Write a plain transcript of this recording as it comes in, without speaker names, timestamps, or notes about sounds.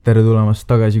Tere tulemast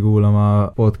tagasi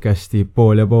kuulama podcasti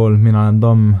Pool ja pool, mina olen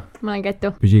Tom. Ma olen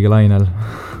Kättu. Püsige lainel.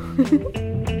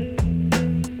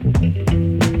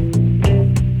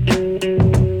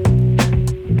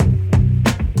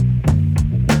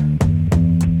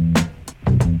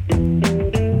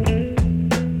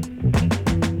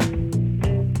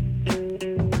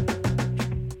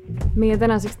 Meie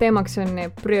tänaseks teemaks on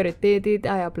prioriteedid,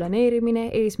 ajaplaneerimine,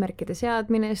 eesmärkide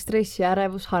seadmine, stress ja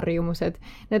ärevusharjumused.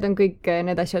 Need on kõik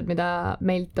need asjad, mida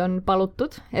meilt on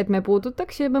palutud, et me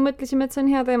puudutaks ja me mõtlesime, et see on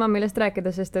hea teema, millest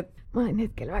rääkida, sest et ma olen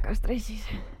hetkel väga stressis.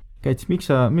 Käits, miks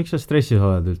sa stressis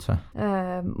oled üldse?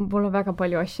 Mul on väga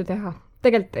palju asju teha.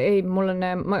 Tegelikult ei,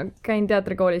 ma käin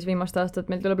teatrikoolis viimast aastat,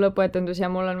 meil tuleb lõpuetendus ja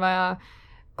mul on vaja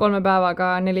 3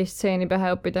 päevaga 4 stseeni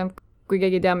pähe õppida. Kui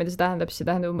keegi tea, mida see tähendab, siis see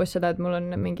tähendab umbes seda, et mul on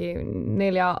mingi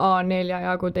 4 A4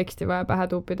 jagu teksti vaja pähe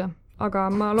tuupida. Aga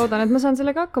ma loodan, et ma saan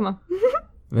sellega hakkama.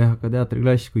 VHK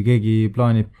teatriklass, kui keegi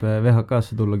plaanib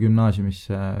VHK-sse tulla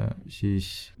gümnaasiumisse,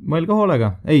 siis mõelge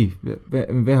hoolega. Ei,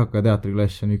 VHK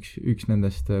teatriklass on üks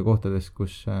nendest kohtadest,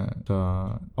 kus sa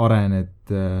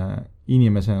arened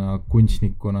inimesena,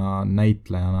 kunstnikuna,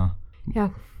 näitlejana.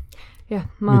 Jah.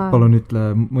 Nüüd palun ütle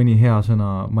mõni hea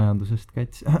sõna majandusest,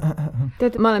 Käts.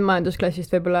 Tead, ma olen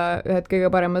majandusklassist võib-olla ühed kõige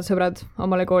paremad sõbrad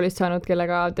omale koolist saanud,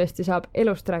 kellega tõesti saab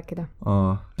elust rääkida.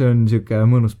 See on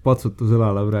niisugune mõnus patsutus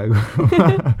õlale praegu.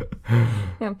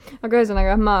 Jah, aga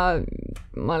ühesõnaga, ma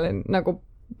olen nagu,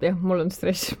 mul on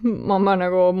stress. Ma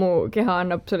nagu mu keha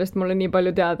annab sellest mulle nii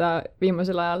palju teada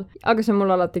viimasel ajal. Aga see on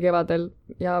mul alati kevadel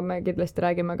ja me kindlasti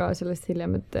räägime ka sellest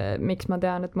hiljem, et miks ma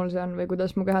tean, et mul see on või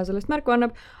kuidas mu keha sellest märku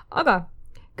annab. Aga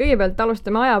kõigepealt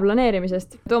alustame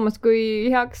ajaplaneerimisest. Toomas, kui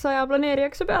heaks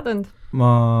ajaplaneerijaks sa pead end? Ma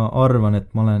arvan, et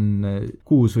ma olen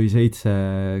 6 või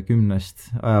 7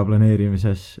 10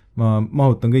 ajaplaneerimises. Ma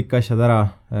mahutan kõik asjad ära.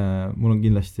 Mul on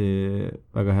kindlasti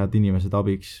väga head inimesed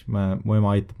abiks. Mu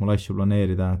ema aitab mul asju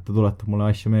planeerida. Ta tuletab mulle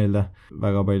asju meelde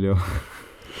väga palju.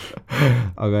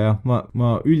 Aga jah,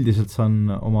 ma üldiselt saan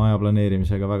oma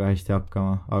ajaplaneerimisega väga hästi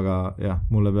hakkama. Aga jah,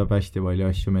 mulle peab hästi palju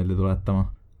asju meelde tuletama.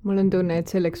 Mul on tunne, et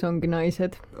selleks ongi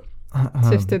naised.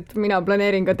 Sest et mina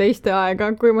planeerin ka teiste aega,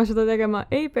 kui ma seda tegema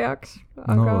ei peaks.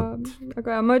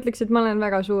 Aga ma ütleks, et ma olen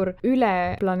väga suur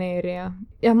üleplaneerija.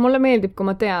 Jah, mulle meeldib, kui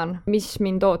ma tean, mis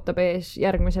mind ootab ees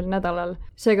järgmisel nädalal.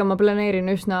 Seega ma planeerin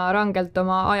üsna rangelt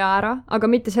oma aja ära, aga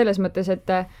mitte selles mõttes,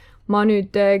 et ma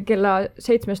nüüd kella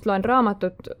 7 loen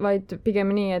raamatut, vaid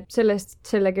pigem nii, et sellest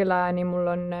selle kellaajani mul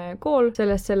on kool,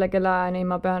 sellest selle kellaajani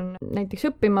ma pean näiteks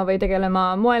õppima või tegelema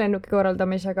moelennuki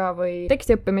korraldamisega või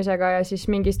teksti õppimisega ja siis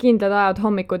mingist kindlad ajad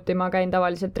hommikuti ma käin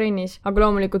tavaliselt trennis. Aga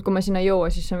loomulikult, kui ma sinna jõua,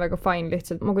 siis see on väga fine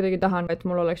lihtsalt. Ma kuidagi tahan, et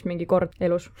mul oleks mingi kord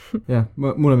elus. Jah,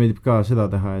 mulle meeldib ka seda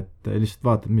teha, et lihtsalt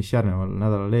vaatad, mis järgneval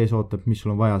nädalal ees ootab, mis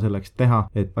sul on vaja selleks teha,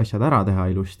 et asjad ära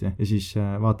teha ilusti ja siis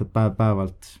vaatad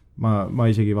päevalt. Ma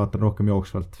isegi vaatan rohkem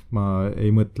jooksvalt. Ma ei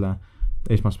mõtle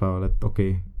esmaspäeval, et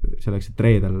okei, selleks, et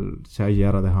reedel see asi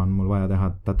ära teha, on mul vaja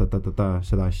teha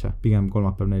seda asja. Pigem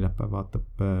kolmapäev, neljapäev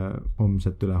vaatab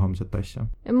homset üle homset asja.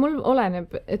 Ja mul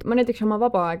oleneb, et ma näiteks oma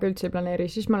vaba aega üldse ei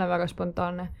planeeri, siis ma olen väga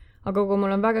spontaanne. Aga kui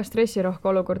mul on väga stressirohke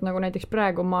olukord, nagu näiteks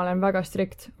praegu ma olen väga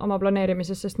strikt oma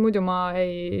planeerimises, sest muidu ma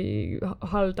ei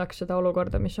haldaks seda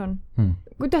olukorda, mis on.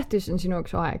 Kui tähtis on sinu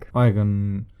jaoks aeg? Aeg on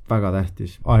väga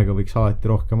tähtis. Aega võiks alati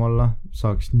rohkem olla,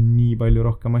 saaks nii palju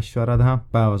rohkem asju ära teha.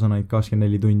 Päevas on ainult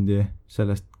 24 tundi,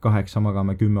 sellest 8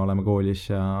 magame, 10 oleme koolis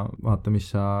ja vaata, mis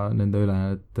sa nende üle,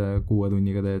 et 6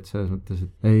 tunniga teed selles mõttes,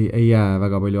 et ei jää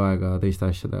väga palju aega teiste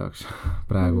asjade jaoks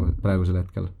praegusel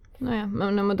hetkel. Nojah,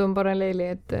 ma toon paralleeli,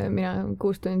 et mina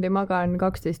 6 tundi magan,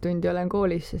 12 tundi olen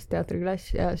koolis, sest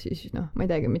teatriklass ja siis ma ei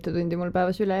teagi, mitu tundi mul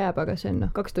päevas üle jääb, aga see on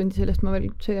 2 tundi sellest ma veel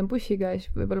sõidan bussiga ja siis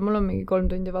võib-olla mul on mingi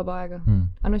 3 tundi vaba aega.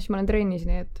 Aga siis ma olen trennis,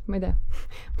 nii et ma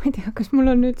ei tea, kas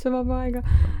mul on üldse vaba aega.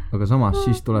 Aga samas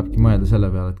siis tulebki mõelda selle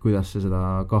peale, et kuidas sa seda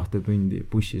 2 tundi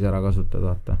bussis ära kasutad,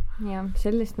 vaata. Ja,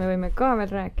 sellest me võime ka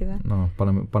veel rääkida.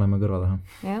 Paneme kõrva taha.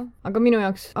 Jah, aga minu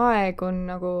jaoks aeg on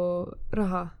nagu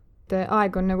raha.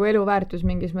 Aeg on nagu eluväärtus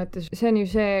mingis mõttes. See on ju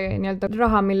see nii-öelda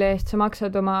raha, mille eest sa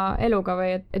maksad oma eluga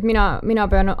või et mina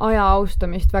pean aja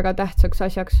austamist väga tähtsaks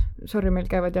asjaks. Sorry, meil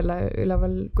käivad jälle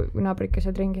üleval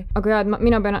naabrikesed ringi. Aga jah,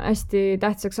 mina pean hästi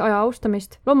tähtsaks aja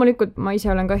austamist. Loomulikult ma ise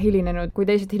olen ka hilinenud, kui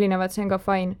teised hilinevad, see on ka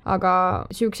fine. Aga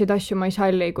siukseid asju ma ei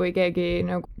salli, kui keegi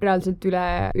nagu reaalselt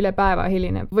üle päeva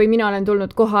hilineb. Või mina olen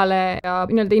tulnud kohale ja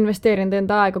nii-öelda investeerinud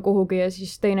enda aega kuhugi ja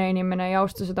siis teine inimene ei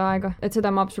austa seda aega. Et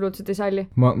seda ma absoluutselt ei salli.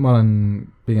 Ma olen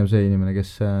pigem see inimene,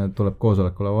 kes tuleb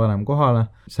koosolekule varem kohale,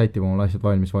 sätib oma asjad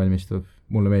valmistub.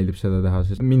 Mulle meeldib seda teha,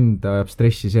 sest mind ajab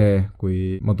stressi see,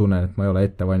 kui ma tunnen, et ma ei ole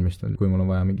ette valmistunud, kui mul on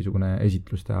vaja mingisugune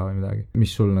esitlus teha või midagi.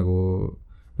 Mis sul nagu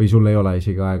või sul ei ole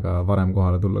isegi aega varem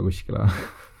kohale tulla kuskile?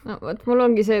 No vot, mul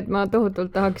ongi see, et ma tohutult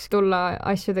tahaks tulla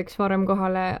asjadeks varem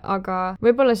kohale, aga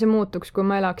võib-olla see muutuks, kui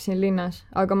ma elaksin linnas,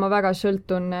 aga ma väga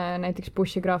sõltun näiteks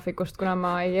bussigraafikust, kuna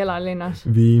ma ei ela linnas.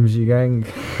 Viimsi gäng.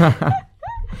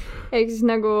 Ehk siis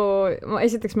nagu,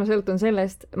 esiteks ma sõltun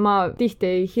sellest, ma tihti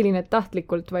ei hiline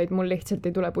tahtlikult, vaid mul lihtsalt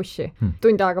ei tule bussi.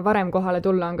 Tund aega varem kohale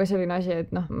tulla on ka selline asi,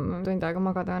 et tund aega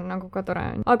magada on nagu ka tore.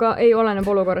 Aga ei oleneb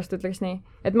olukorrast, ütleks nii.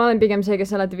 Et ma olen pigem see,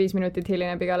 kes alati 5 minutit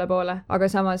hilineb igale poole. Aga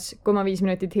samas, kui ma 5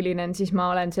 minutit hilinen, siis ma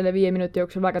olen selle 5 minuti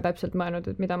jooksul väga täpselt mõelnud,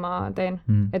 et mida ma teen.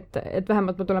 Et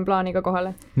vähemalt ma tulen plaaniga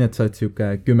kohale. Nii et sa oled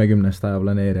siuke 10-10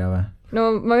 ajaplaneerija või? No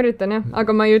ma üritan jah,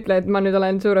 aga ma ei ütle, et ma nüüd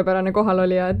olen suurepärane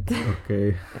kohalolija, et,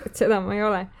 okay. Et seda ma ei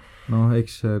ole. No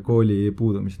eks kooli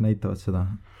puudumised näitavad seda.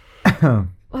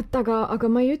 Oot, aga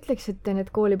ma ei ütleks, et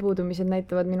need kooli puudumised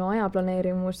näitavad minu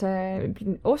ajaplaneerimuse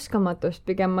oskamatust,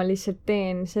 pigem ma lihtsalt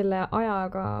teen selle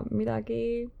ajaga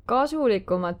midagi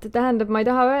kasulikumat. Tähendab, ma ei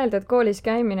taha öelda, et koolis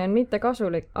käimine on mitte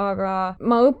kasulik, aga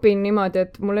ma õpin niimoodi,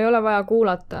 et mul ei ole vaja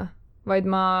kuulata, vaid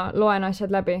ma loen asjad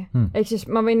läbi. Ehk siis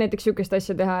ma võin näiteks sükest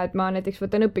asja teha, et ma näiteks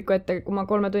võtan õpiku ette, kui ma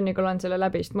 3 tunniga loen selle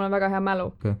läbi, sest mul on väga hea mälu.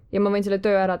 Okay. Ja ma võin selle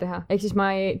töö ära teha. Ehk siis ma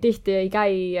tihti ei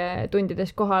käi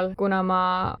tundides kohal, kuna ma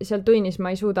seal tunnis ma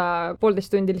ei suuda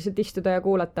 1,5 tundi lihtsalt istuda ja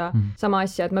kuulata sama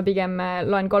asja, et ma pigem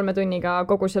loen 3 tunniga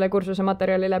kogu selle kursuse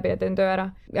materjali läbi ja teen töö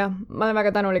ära. Jah, ma olen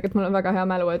väga tänulik, et mul on väga hea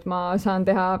mälu, et ma saan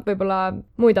teha võib-olla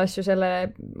muid asju selle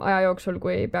aja jooksul,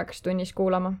 kui peaks tunnis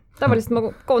kuulama. Tavaliselt ma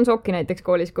koon sokki näiteks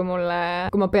koolis, kui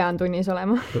ma pean tunnis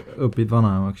olema. Õpid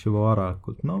vanemaks juba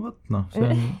varakult. No võt, see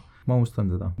on, ma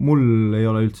austan seda. Mul ei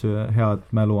ole üldse head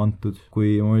mälu antud,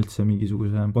 kui ma üldse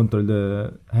mingisuguse kontrolltöö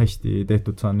hästi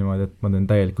tehtud saan niimoodi, et ma teen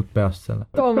täielikult peast selle.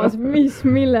 Toomas,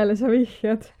 millele sa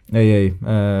vihjad? Ei,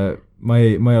 ma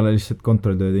ei ole lihtsalt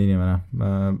kontrolltööde inimene.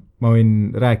 Ma võin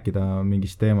rääkida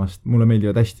mingist teemast. Mulle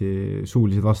meeldivad hästi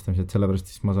suulised vastamised, sellepärast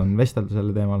siis ma saan vestelda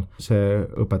selle teemal. See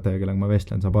õpetaja, kellega ma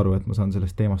vestlen, saab aru, et ma saan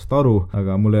sellest teemast aru,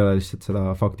 aga mul ei ole lihtsalt seda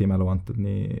faktimälu antud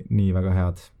nii väga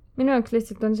head. Minu jaoks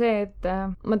lihtsalt on see, et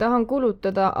ma tahan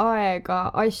kulutada aega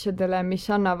asjadele, mis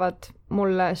annavad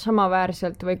mulle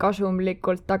samaväärselt või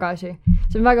kasumlikult tagasi.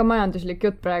 See on väga majanduslik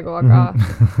jutt praegu,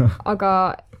 aga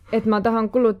et ma tahan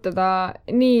kulutada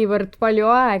niivõrd palju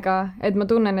aega, et ma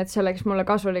tunnen, et see oleks mulle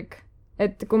kasulik.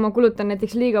 Et kui ma kulutan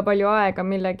näiteks liiga palju aega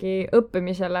millegi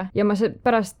õppimisele ja ma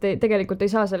pärast tegelikult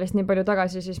ei saa sellest nii palju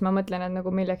tagasi, siis ma mõtlen, et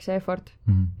nagu milleks see effort.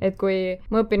 Et kui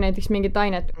ma õpin näiteks mingit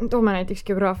ainet, toome näiteks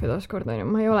geograafia taaskord,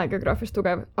 ma ei ole geograafias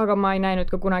tugev, aga ma ei näinud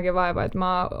ka kunagi vaeva, et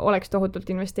ma oleks tohutult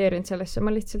investeerinud sellesse.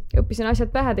 Ma lihtsalt õppisin asjad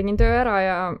pähe, tegin töö ära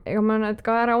ja ega ma need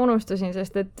ka ära unustasin,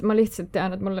 sest et ma lihtsalt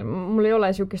tean, et mul ei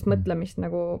ole siukest mõtlemist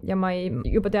nagu ja ma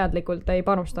juba teadlikult ei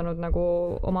panustanud nagu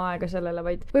oma aega sellele,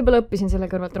 vaid võib-olla õppisin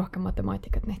selle kõrvalt rohkem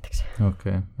matemaatikat näiteks.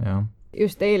 Okei, jah.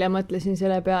 Just eile mõtlesin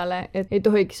selle peale, et ei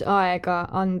tohiks aega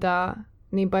anda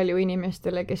nii palju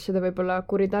inimestele, kes seda võib-olla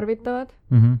kuritarvitavad.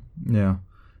 Jah.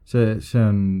 See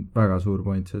on väga suur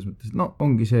point selles mõttes. No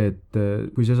ongi see, et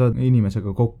kui sa saad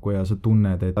inimesega kokku ja sa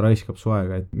tunned, et ta raiskab su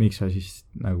aega, et miks sa siis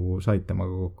nagu said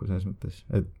temaga kokku selles mõttes.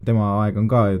 Et tema aeg on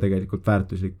ka ju tegelikult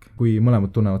väärtuslik. Kui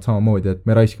mõlemad tunnevad samamoodi, et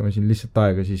me raiskame siin lihtsalt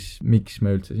aega, siis miks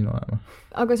me üldse siin oleme?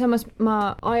 Aga samas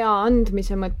ma aja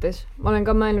andmise mõttes, ma olen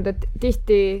ka mõelnud, et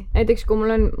tihti, näiteks kui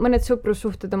mul on mõned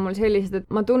sõprussuhted on mul sellised,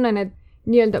 et ma tunnen, et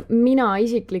nii-öelda mina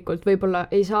isiklikult võib-olla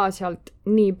ei saa sealt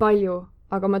nii palju,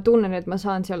 aga ma tunnen, et ma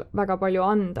saan seal väga palju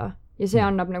anda ja see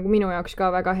annab nagu minu jaoks ka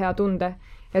väga hea tunde,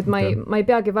 et ma ei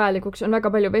peagi vajalikuks, on väga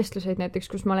palju vestluseid näiteks,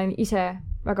 kus ma olen ise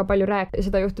väga palju rääkinud ja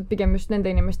seda juhtub pigem just nende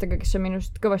inimestega, kes on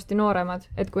minust kõvasti nooremad,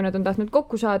 et kui nad on tahtnud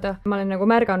kokku saada, ma olen nagu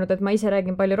märganud, et ma ise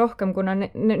räägin palju rohkem, kuna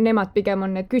nemad pigem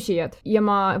on need küsijad ja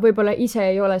ma võib-olla ise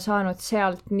ei ole saanud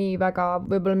sealt nii väga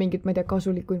võib-olla mingit, ma ei tea,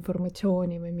 kasulikku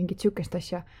informatsiooni või mingit sükest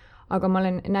asja. Aga ma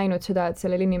olen näinud seda, et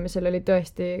sellel inimesel oli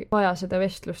tõesti vaja seda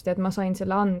vestlust ja et ma sain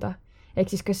selle anda. Ehk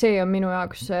siis ka see on minu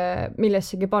jaoks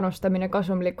millessegi panustamine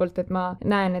kasumlikult, et ma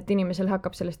näen, et inimesel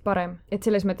hakkab sellest parem. Et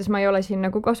selles mõttes ma ei ole siin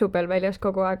nagu kasu peal väljas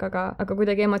kogu aeg, aga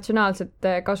kuidagi emotsionaalset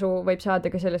kasu võib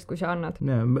saada ka sellest, kui sa annad.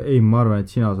 Ja, ei, ma arvan,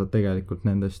 et sina saad tegelikult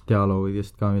nendest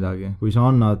dialoogidest ka midagi. Kui sa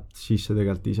annad, siis sa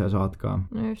tegelikult ise saad ka.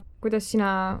 No just. Kuidas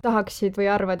sina tahaksid või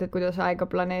arvad, et kuidas aega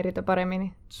planeerida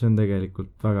paremini? See on tegelikult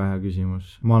väga hea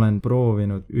küsimus. Ma olen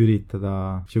proovinud üritada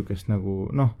siukest nagu,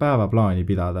 päevaplaani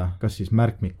pidada, kas siis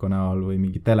märkmiku näol või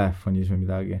mingi telefonis või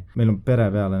midagi. Meil on pere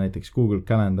peale näiteks Google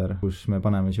Calendar, kus me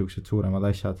paneme siuksed suuremad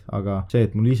asjad, aga see,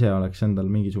 et mul ise oleks endal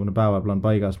mingisugune päevaplaan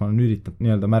paigas, ma olen üritanud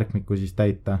nii-öelda märkmiku siis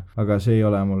täita, aga see ei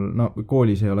ole mul,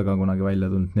 koolis ei ole ka kunagi välja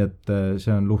tulnud, nii et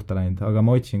see on luhta läinud, aga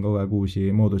ma otsin kogu aeg uusi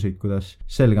mooduseid, kuidas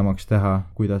selgemaks teha,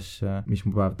 mis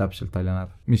mu päev täpselt välja näeb.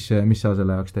 Mis sa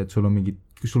selle jaoks teed? Sul on mingid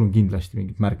kus sul on kindlasti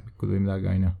mingid märkmikud või midagi,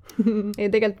 on ju? Ei,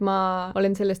 tegelikult ma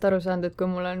olen sellest aru saanud, et kui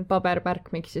mul on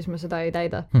pabermärkmik, siis ma seda ei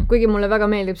täida. Kuigi mulle väga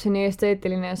meeldib, see on nii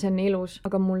esteetiline ja see on nii ilus,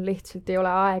 aga mul lihtsalt ei ole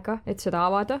aega, et seda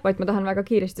avada, vaid ma tahan väga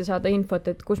kiiresti saada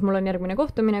infot, et kus mul on järgmine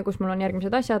kohtumine, kus mul on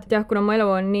järgmised asjad. Jah, kuna mu elu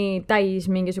on nii täis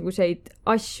mingisuguseid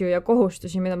asju ja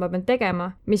kohustusi, mida ma pean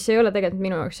tegema, mis ei ole tegelikult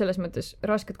minu jaoks selles mõttes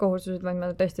rasked kohustused, vaid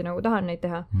ma tõesti nagu tahan neid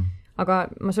teha. Aga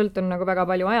ma sõltun nagu väga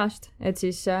palju ajast, et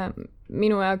siis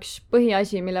minu jaoks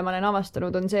põhiasi, mille ma olen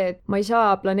avastanud, on see, et ma ei saa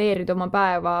planeerida oma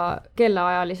päeva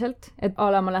kellaajaliselt, et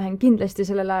ma lähen kindlasti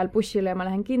sellel ajal bussile ja ma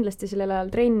lähen kindlasti sellel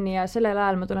ajal trenni ja sellel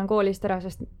ajal ma tulen koolist ära,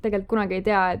 sest tegelikult kunagi ei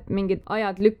tea, et mingid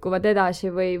ajad lükkuvad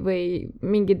edasi või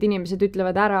mingid inimesed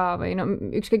ütlevad ära või no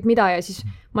ükskõik mida ja siis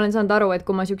ma olen saanud aru, et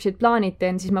kui ma siukseid plaanid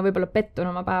teen, siis ma võib-olla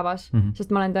pettun oma päevas,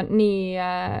 sest ma olen ta nii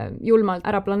julmalt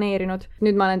ära planeerinud.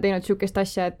 Nüüd ma olen teinud siukest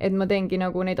asja, et ma teengi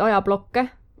nagu neid ajablokke.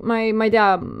 Ma ei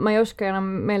tea, ma ei oska enam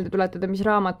meelde tuletada, mis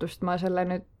raamatust ma selle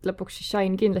nüüd lõpuks siis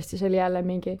sain. Kindlasti see oli jälle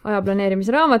mingi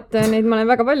ajaplaneerimise raamat, neid ma olen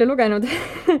väga palju lugenud.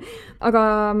 Aga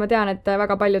ma tean, et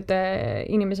väga paljud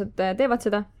inimesed teevad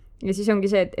seda. Ja siis ongi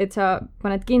see, et sa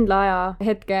paned kindla aja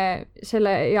hetke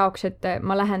selle jaoks, et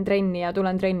ma lähen trenni ja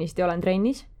tulen trennist ja olen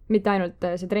trennis. Mitte ainult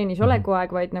see trennis oleku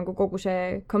aeg, vaid nagu kogu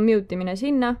see commute imine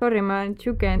sinna. Sorry, ma olen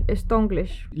tšuke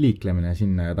estonglish. Liiklemine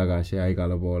sinna ja tagasi ja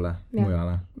igale poole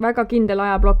mujale. Väga kindel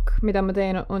ajablokk, mida ma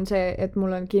teen, on see, et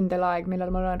mul on kindel aeg,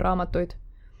 millal ma loen raamatuid.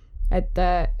 Et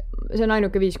see on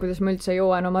ainuke viis, kuidas ma üldse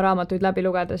jõuan oma raamatuid läbi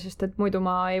lugeda, sest et muidu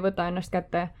ma ei võta ennast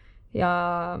kätte ja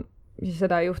siis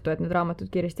seda ei juhtu, et need raamatud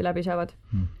kiiresti läbi saavad.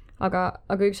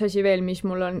 Aga üks asi veel, mis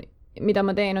mul on, mida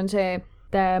ma teen, on see,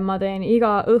 et ma teen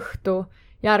iga õhtu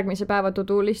järgmise päeva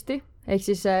to-do listi, ehk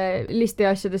siis listi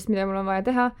asjadest, mida mul on vaja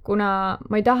teha, kuna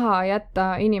ma ei taha jätta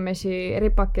inimesi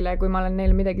ripakile, kui ma olen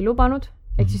neil midagi lubanud.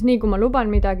 Ehk siis nii, kui ma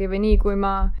luban midagi või nii, kui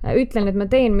ma ütlen, et ma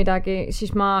teen midagi,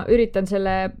 siis ma üritan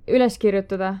selle üles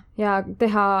kirjutada ja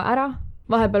teha ära.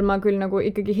 Vahepeal ma küll nagu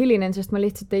ikkagi hilinen, sest ma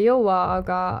lihtsalt ei jõua,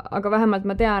 aga vähemalt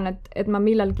ma tean, et ma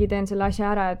millalgi teen selle asja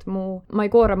ära, et ma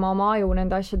ei koorma oma aju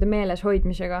nende asjade meeles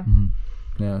hoidmisega.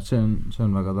 Ja see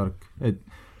on väga tark, et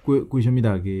kui sa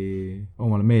midagi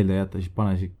omale meelde jätta, siis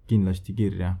pane see kindlasti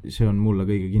kirja. See on mulle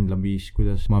kõige kindlam viis,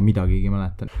 kuidas ma midagigi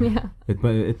mäletan.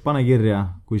 Et pane kirja,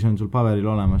 kui see on sul paberil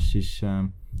olemas, siis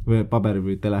või paberil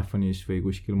või telefonis või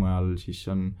kuskil mujal, siis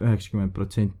on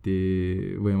 90%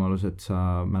 võimalus, et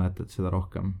sa mäletad seda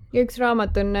rohkem. Ja üks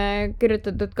raamat on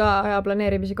kirjutatud ka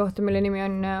ajaplaneerimise kohta, mille nimi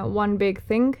on One Big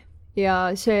Thing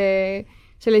ja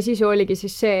selle sisu oligi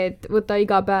siis see, et võta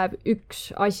iga päev üks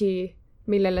asi,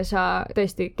 millele sa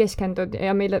tõesti keskendud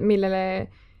ja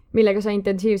millega sa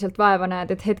intensiivselt vaeva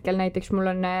näed, et hetkel näiteks mul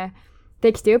on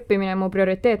teksti õppimine mu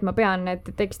prioriteet, ma pean need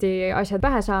teksti asjad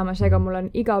pähe saama, seega mul on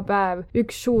iga päev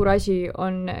üks suur asi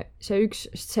on see üks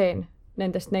stseen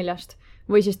nendest 4.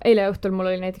 Või siis eile õhtul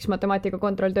mul oli näiteks matemaatika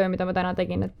kontrolltöö, mida ma täna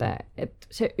tegin,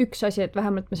 et see üks asi, et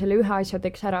vähemalt ma selle ühe asja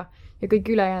teeks ära ja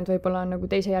kõik ülejäänud võib-olla on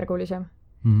nagu teisejärgulisem.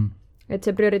 Et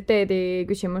see prioriteedi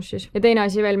küsimus siis. Ja teine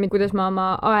asi veel, kuidas ma oma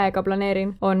aega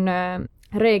planeerin, on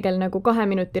reegel nagu 2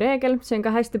 minuti reegel. See on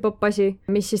ka hästi popp asi,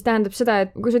 mis siis tähendab seda,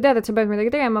 et kui sa tead, et sa pead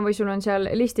midagi tegema või sul on seal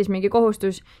listis mingi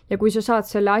kohustus ja kui sa saad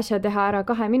selle asja teha ära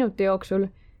 2 minuti jooksul,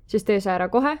 siis tee see ära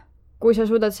kohe. Kui sa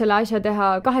suudad selle asja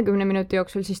teha 20 minuti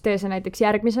jooksul, siis tee see näiteks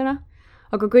järgmisena.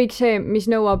 Aga kõik see, mis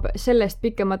nõuab sellest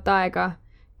pikemat aega,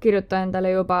 kirjuta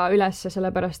endale juba ülesse,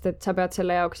 sellepärast, et sa pead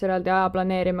selle jaoks eraldi aja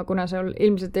planeerima, kuna sul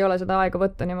ilmselt ei ole seda aega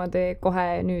võtta niimoodi kohe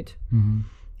nüüd.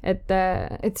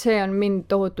 Et see on mind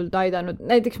tohutult aidanud.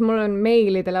 Näiteks mul on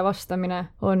meilidele vastamine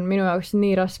on minu jaoks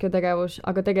nii raske tegevus,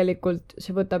 aga tegelikult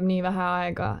see võtab nii vähe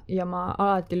aega ja ma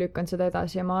alati lükkan seda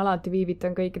edasi ja ma alati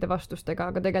viivitan kõikide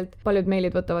vastustega, aga tegelikult paljud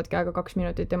meilid võtavadki aega 2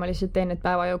 minutit ja ma lihtsalt teen need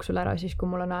päeva jooksul ära siis,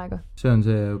 kui mul on aega. See on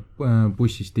see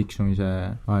bussis tiksumise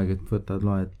aeg, et võtad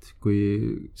loed, kui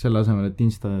selle asemel, et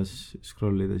Instas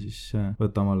scrollida, siis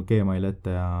võta omal Gmail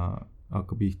ette ja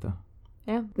hakka pihta.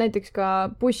 Jah, näiteks ka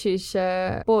bussis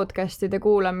podcastide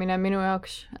kuulamine minu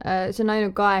jaoks, see on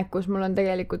ainuke aeg, kus mul on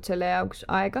tegelikult selle jaoks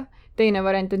aega. Teine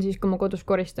variant on siis, kui ma kodus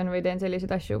koristan või teen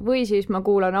selliseid asju. Või siis ma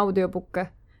kuulan audiobukke,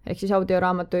 ehk siis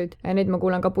audioraamatuid. Neid ma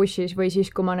kuulan ka bussis või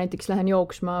siis, kui ma näiteks lähen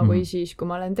jooksma või siis, kui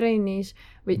ma olen trennis.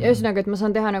 Või ühesõnaga, et ma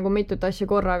saan teha nagu mitut asja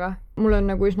korraga. Mul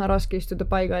on nagu üsna raske istuda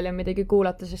paigal ja midagi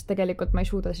kuulata, sest tegelikult ma ei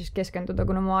suuda siis keskenduda,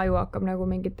 kuna mu aju hakkab nagu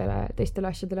mingitele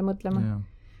teistele asjadele mõtlema.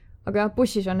 Aga jah,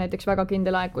 bussis on näiteks väga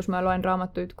kindel aeg, kus ma loen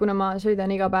raamatuid. Kuna ma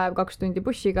sõidan iga päev 2 tundi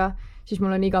bussiga, siis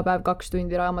mul on iga päev 2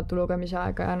 tundi raamatu lugemise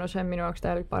aega ja no see on minu jaoks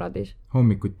täielik paradiis.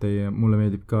 Hommikuti mulle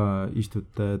meeldib ka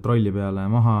istud trolli peale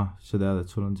maha, sa tead,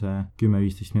 et sul on see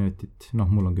 10-15 minutit, noh,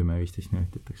 mul on 10-15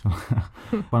 minutit, eks ole.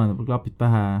 Paned klapid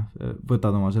pähe,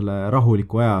 võtad oma selle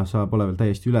rahuliku aja, sa pole veel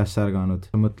täiesti üles ärganud,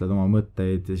 sa mõtled oma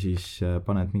mõtteid ja siis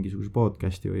paned mingisuguse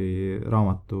podcasti või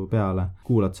raamatu peale,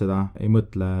 kuulad seda, ei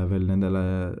mõtle veel nendele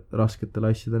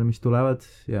rasketele asjadele, mis tulevad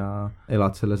ja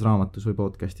elad selles raamatus või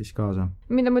podcastis kaasa.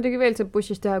 Mida muidugi veel saab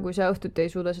bussis teha, kui sa õhtuti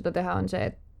ei suuda seda teha, on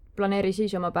see, et planeeri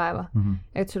siis oma päeva,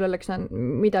 et sul oleks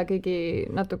midagigi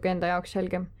natuke enda jaoks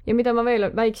selgem. Ja mida ma veel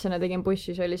väiksena tegin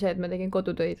bussis, oli see, et ma tegin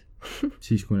kodutöid.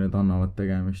 Siis, kui need annavad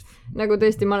tegemist. Nagu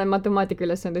tõesti, ma olen matemaatika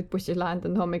ülesandeid bussis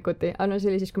lahendanud hommikuti, aga no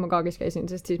see oli siis, kui ma kaagis käisin,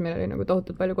 sest siis meil oli nagu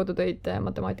tohutult palju kodutöid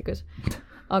matemaatikas.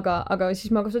 Aga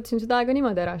siis ma kasutasin seda aega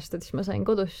niimoodi ära, sest et siis ma sain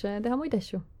kodus teha muid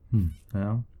asju.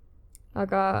 Ja.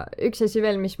 Aga üks asi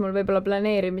veel, mis mul võib-olla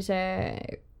planeerimise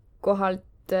kohalt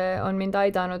on mind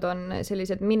aidanud, on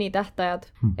sellised mini-tähtajad.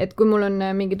 Et kui mul on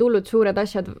mingid hullud suured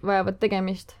asjad vajavad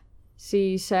tegemist,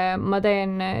 siis ma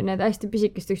teen need hästi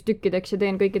pisikesteks tükkideks ja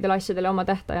teen kõikidele asjadele oma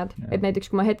tähtajad. Et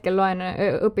näiteks, kui ma hetkel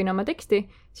õpin oma teksti,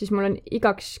 siis mul on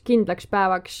igaks kindlaks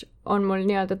päevaks on mul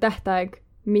nii-öelda tähtaeg,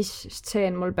 mis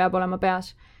stseen mul peab olema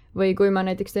peas. Või kui ma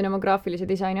näiteks teen oma graafilise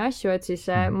disaini asju, et siis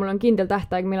mul on kindel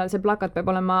tähtaeg, millal see plakat peab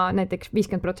olema näiteks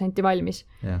 50% valmis.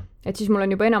 Et siis mul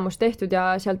on juba enamus tehtud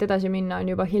ja sealt edasi minna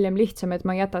on juba hiljem lihtsam, et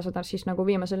ma ei jäta seda siis nagu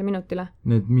viimasele minutile.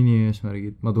 Need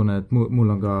mini-eesmärgid, ma tunnen, et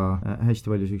mul on ka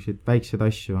hästi palju selliseid väikseid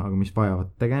asju, aga mis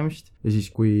vajavad tegemist ja siis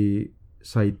kui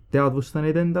sa ei teadvusta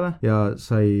neid endale ja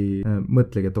sa ei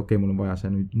mõtlegi, et okei, mul on vaja see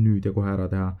nüüd ja kohe ära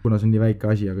teha. Kuna see on nii väike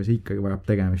asi, aga see ikkagi vajab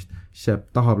tegemist, siis jääb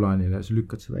tahaplaanile ja sa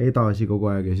lükkad seda edasi kogu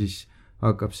aeg ja siis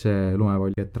hakkab see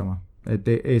lumepall ketrama. Et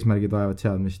eesmärgid vajavad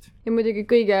seadmist. Ja muidugi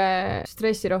kõige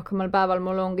stressirohkemal päeval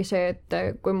mul ongi see, et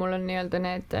kui mul on nii-öelda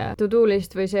need to-do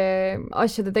list või see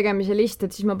asjade tegemise list,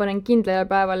 et siis ma panen kindlale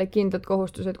päevale kindlad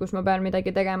kohustused, kus ma pean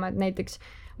midagi tegema, et näiteks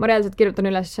ma reaalselt kirjutan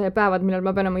üles päevad, millal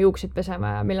ma pean oma juukseid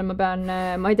pesema ja millal ma pean,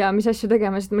 ma ei tea, mis asju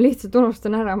tegema, sest ma lihtsalt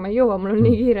unustan ära, ma ei jõua, mul on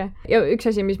nii kiire. Ja üks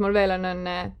asi, mis mul veel on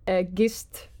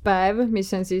GIST päev,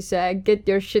 mis on siis Get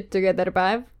Your Shit Together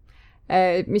päev,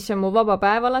 mis on mu vaba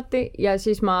päev alati ja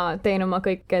siis ma teen oma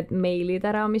kõik meilid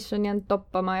ära, mis on jäänud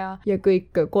toppama ja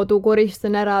kõik kodu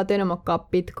koristan ära, teen oma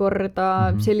kapid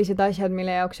korda, sellised asjad,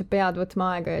 mille jaoks sa pead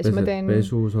võtma aega ja siis ma teen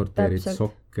pesu, sorteerid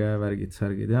sokke, värgid,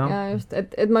 särgid ja just,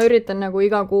 et ma üritan nagu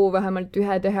iga kuu vähemalt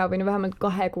ühe teha või vähemalt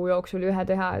 2 kuu jooksul ühe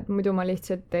teha, et muidu ma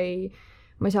lihtsalt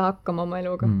ma ei saa hakkama oma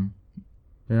eluga.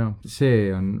 Ja, see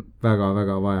on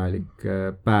väga-väga vajalik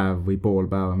päev või pool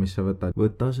päeva, mis sa võtad.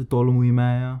 Võta see tolmuime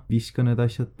ja viska need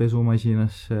asjad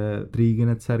pesumasinasse, triigi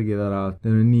need särgid ära.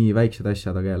 Need on nii väiksed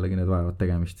asjad, aga jällegi need vajavad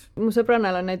tegemist. Mu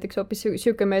sõbrannal on näiteks hoopis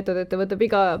siuke meetod, et ta võtab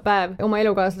iga päev oma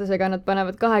elukaaslasega, nad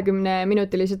panevad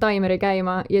 20-minutilise taimeri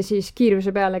käima ja siis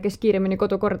kiiruse peale, kes kiiremini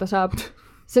kodu korda saab.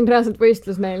 See on reaalselt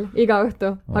võistlus neil iga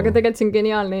õhtu, aga tegelikult see on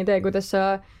geniaalne idee, kuidas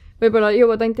sa võib-olla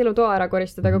jõuad ainult elutoa ära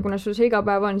koristada, aga kuna sul see iga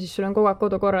päev on, siis sul on kogu aeg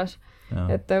kodu korras.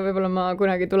 Et võib-olla ma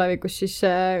kunagi tulevikus siis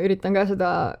üritan ka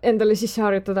seda endale sisse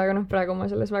harjutada, aga praegu ma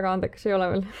selles väga andekas ei ole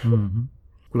veel.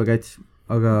 Kuule Käts,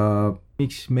 aga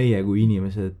miks meie kui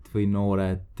inimesed või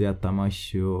noored jätame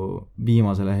asju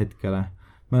viimasele hetkele?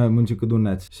 Mul on siuke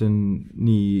tunne, et see on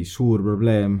nii suur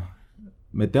probleem.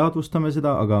 Me teadvustame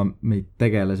seda, aga me ei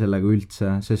tegele sellega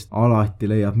üldse, sest alati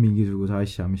leiab mingisuguse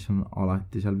asja, mis on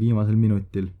alati seal viimasel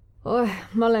minutil.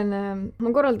 Ma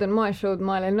korraldan moeshow'd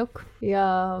Moelennuk ja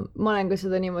ma olen ka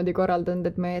seda niimoodi korraldanud,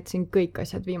 et ma jätsin kõik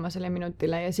asjad viimasele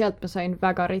minutile ja sealt ma sain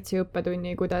väga ritsi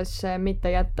õppetunni, kuidas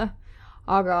mitte jätta.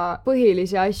 Aga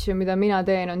põhilisi asju, mida mina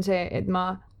teen, on see, et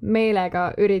ma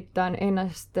meelega üritan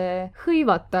ennast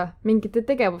hõivata mingite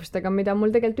tegevustega, mida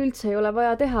mul tegelikult üldse ei ole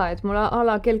vaja teha, et mul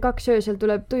ala kell 2 öösel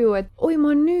tuleb tuju, et oi,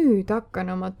 ma nüüd hakkan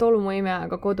oma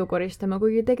tolmuimejaga kodu koristama,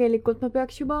 kuigi tegelikult ma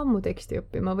peaks juba ammu teksti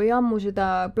õppima või ammu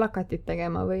seda plakatit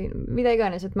tegema või mida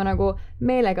iganes, et ma nagu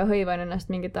meelega hõivan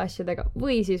ennast mingite asjadega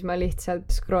või siis ma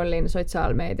lihtsalt scrollin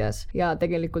sotsiaalmeedias ja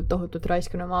tegelikult tohutult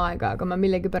raiskan oma aega, aga ma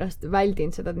millegipärast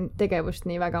väldin seda tegevust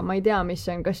nii väga, ma ei tea, mis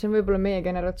see on, kas see on võib-olla meie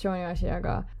generatsiooni asi,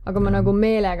 aga ma nagu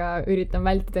meelega üritan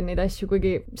vältida neid asju, kuigi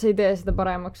sa ei tee seda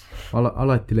paremaks.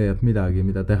 Alati leiab midagi,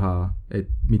 mida teha, et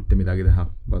mitte midagi teha.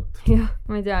 Jah,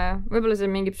 ma ei tea, võib-olla see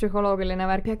on mingi psühholoogiline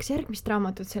värk. Peaks järgmist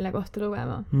raamatut selle kohta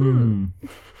lugema.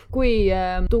 Kui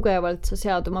tugevalt sa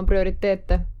sead oma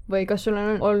prioriteete või kas sul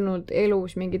on olnud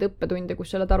elus mingid õppetunde,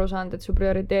 kus sa oled aru saanud, et su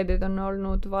prioriteedid on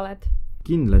olnud valed?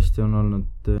 Kindlasti on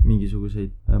olnud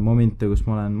mingisuguseid momente, kus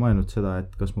ma olen mõelnud seda,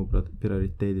 et kas mu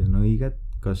prioriteedid on õiged,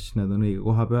 kas need on õige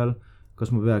koha peal,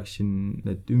 kas ma peaksin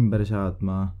need ümber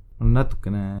seadma. ma olen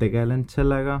natukene tegelenud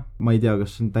sellega, ma ei tea,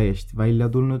 kas see on täiesti välja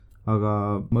tulnud, aga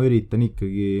ma üritan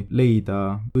ikkagi leida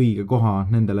õige koha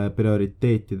nendele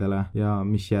prioriteetidele ja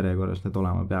mis järjekorras need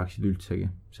olema peaksid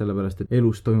üldsegi. Sellepärast, et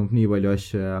elus toimub nii palju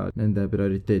asju ja nende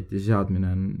prioriteetide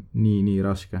seadmine on nii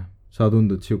raske. Sa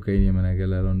tundud siuke inimene,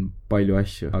 kellel on palju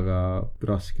asju, aga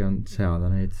raske on seada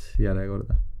neid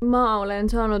järjekorda. Ma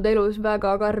olen saanud elus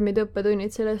väga karmid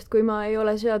õppetunnid sellest, kui ma ei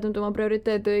ole seadnud oma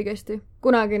prioriteete õigesti.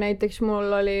 Kunagi näiteks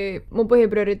mu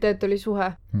põhiprioriteet oli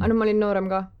suhe, aga ma olin noorem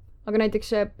ka. Aga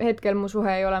näiteks hetkel mu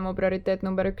suhe ei ole mu prioriteet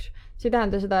number 1. See ei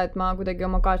tähenda seda, et ma kuidagi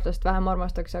oma kaaslast vähem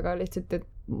armastaks, aga lihtsalt, et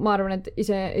ma arvan, et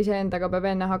iseendaga peab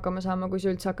enne hakkama saama, kui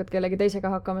sa üldse hakkad kellegi teisega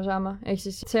hakkama saama. Ehk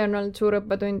siis see on olnud suur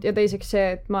õppetund ja teiseks see,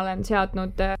 et ma olen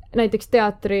seadnud näiteks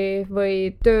teatri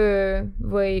või töö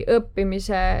või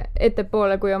õppimise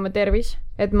ettepoole kui oma tervis.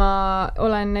 Et ma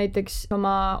olen näiteks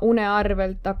oma une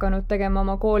arvelt hakanud tegema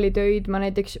oma koolitöid, ma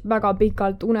näiteks väga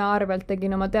pikalt une arvelt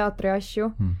tegin oma teatri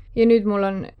asju ja nüüd mul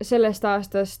on sellest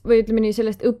aastast või ütleme nii,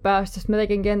 sellest õppeaastast ma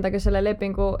tegingi endaga selle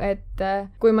lepingu, et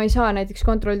kui ma ei saa näiteks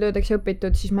kontrolltöödeks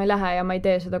õpitud, siis ma ei lähe ja ma ei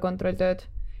tee seda kontrolltööd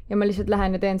ja ma lihtsalt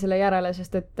lähen ja teen selle järele,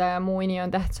 sest et mu uni on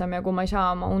tähtsam ja kui ma ei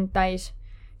saa oma und täis,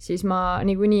 siis ma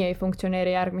niikuinii ei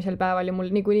funktsioneeri järgmisel päeval ja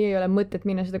mul niikuinii ei ole mõtet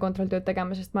minna seda kontrolltööd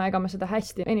tegema, sest ega ma seda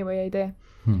hästi anyway ei tee.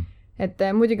 Et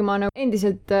muidugi ma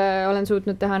endiselt olen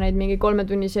suutnud teha neid mingi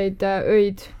 3-tunniseid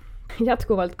öid,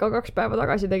 jätkuvalt ka 2 päeva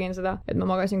tagasi tegin seda, et ma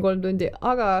magasin 3 tundi,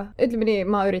 aga ütleme nii,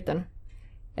 ma üritan.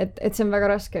 Et see on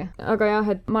väga raske. Aga jah,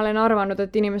 et ma olen arvanud,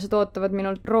 et inimesed ootavad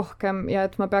minult rohkem ja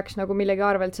et ma peaks nagu millegi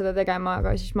arvelt seda tegema,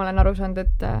 aga siis ma olen aru saanud,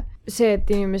 et see, et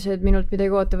inimesed minult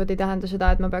midagi ootavad, ei tähenda seda,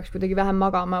 et ma peaks kuidagi vähem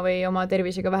magama või oma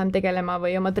tervisega vähem tegelema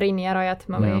või oma trenni ära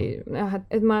jätma või jah,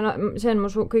 et see on mu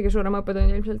kõige suurem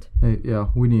õppetund ilmselt. Ja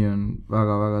uni on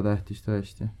väga-väga tähtis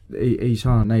tõesti. Ei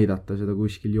saa näidata seda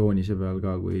kuskil joonise peal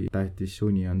ka, kui tähtis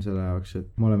uni on selle jaoks, et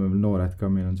me oleme veel noored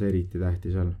ka, meil on see eriti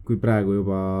tähtis all. Kui praegu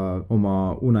juba oma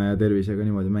une ja tervisega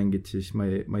niimoodi mängid, siis ma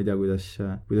ei tea,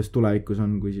 kuidas tulevikus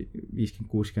on, kui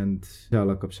 50-60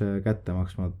 seal hakkab see kätte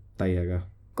maksma täiega.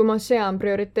 Kui ma sean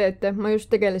prioriteete, ma just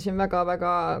tegelesin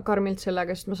väga-väga karmilt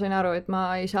sellega, sest ma sain aru, et ma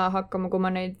ei saa hakkama, kui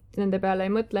ma nende peale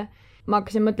ei mõtle. Ma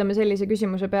hakkasin mõtlema sellise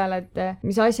küsimuse peale, et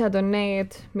mis asjad on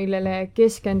need, millele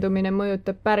keskendumine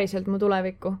mõjutab päriselt mu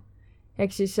tulevikku.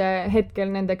 Ehk siis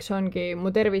hetkel nendeks ongi mu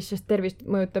tervis, sest tervist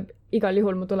mõjutab igal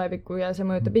juhul mu tulevikku ja see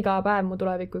mõjutab iga päev mu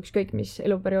tulevikku, ükskõik mis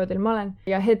eluperioodil ma olen.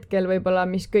 Ja hetkel võib-olla,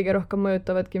 mis kõige rohkem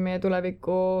mõjutavadki meie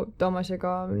tulevikku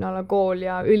Toomasega kool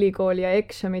ja ülikool ja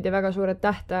eksamid ja väga suured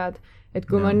tähtajad, et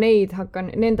kui ma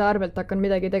nende arvelt hakkan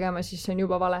midagi tegema, siis see on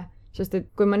juba vale. Sest et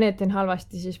kui ma need teen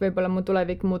halvasti, siis võib-olla mu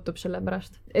tulevik muutub selle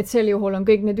pärast. Et sel juhul on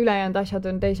kõik need ülejäänud asjad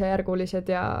on teisejärgulised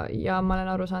ja ma olen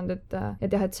aru saanud,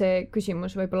 et see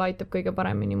küsimus võib-olla aitab kõige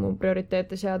paremini mu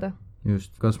prioriteete seada.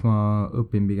 Just, kas ma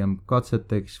õpin pigem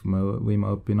katseteks või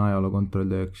ma õpin ajaloo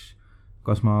kontrolltööks?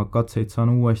 Kas ma katseid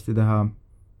saan uuesti teha?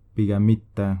 Pigem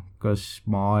mitte. Kas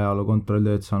ma ajaloo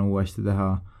kontrolltööd saan uuesti teha?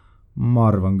 Ma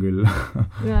arvan küll.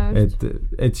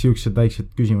 et siuksed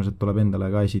väiksed küsimused tuleb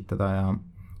endale ka esitada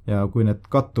ja kui need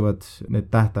kattuvad, need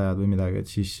tähtajad või midagi, et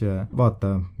siis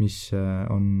vaata, mis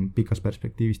on pikas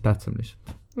perspektiivis tähtsam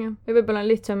lihtsalt. Ja võib-olla on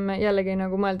lihtsam jällegi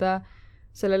nagu mõelda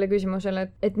sellele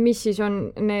küsimusele, et mis siis on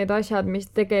need asjad, mis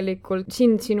tegelikult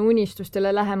sinu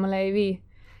unistustele lähemale ei vii.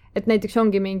 Et näiteks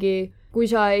ongi mingi, kui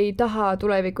sa ei taha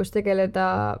tulevikus tegeleda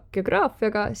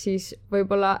geograafiaga, siis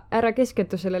võib-olla ära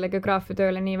keskendu sellele geograafia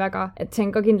tööle nii väga, et see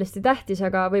on ka kindlasti tähtis,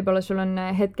 aga võib-olla sul on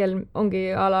hetkel ongi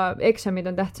eksamid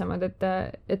on tähtsamad,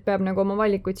 et peab nagu oma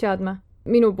valikuid seadma.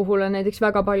 Minu puhul on näiteks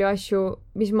väga palju asju,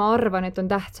 mis ma arvan, et on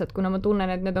tähtsad, kuna ma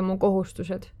tunnen, et need on mu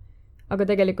kohustused. Aga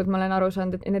tegelikult ma olen aru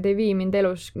saanud, et need ei vii mind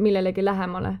elus millelegi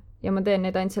lähemale ja ma teen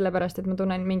need ainult sellepärast, et ma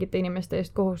tunnen mingite inimeste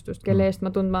eest kohustust, kelle eest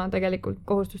ma tundma tegelikult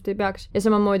kohustust ei peaks. Ja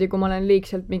samamoodi, kui ma olen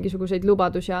liigselt mingisuguseid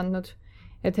lubadusi andnud,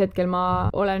 et hetkel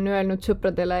ma olen öelnud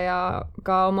sõpradele ja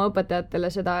ka oma õpetajatele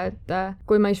seda, et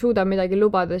kui ma ei suuda midagi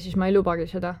lubada, siis ma ei lubagi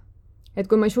seda. Et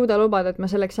kui ma ei suuda lubada, et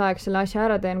ma selleks ajaks selle asja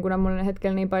ära teen, kuna mul on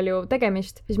hetkel nii palju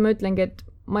tegemist, siis ma ütlengi, et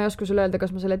ma ei oska sulle öelda,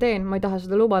 kas ma selle teen, ma ei taha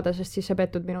seda lubada, sest siis sa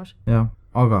pettud minus. Jah,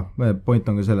 aga point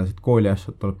on ka selles, et kooli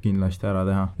asjad tuleb kindlasti ära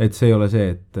teha. Et see ei ole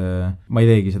see, et ma ei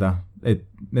teegi seda, et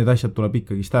need asjad tuleb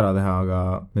ikkagist ära teha, aga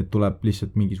need tuleb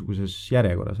lihtsalt mingisuguses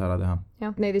järjekorras ära teha.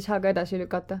 Jah, neid ei saa ka edasi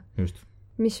lükata. Just.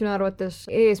 Mis sinu arvates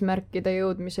eesmärkide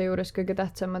jõudmise juures kõige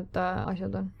tähtsamad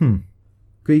asjad on?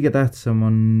 Kõige tähtsam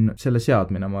on selle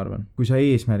seadmine, ma arvan. Kui sa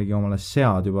eesmärgi omale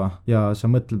sead juba ja sa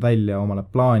mõtled välja omale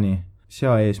plaani,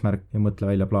 sea eesmärk ja mõtle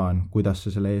välja plaan, kuidas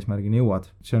sa selle eesmärgini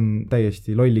jõuad. See on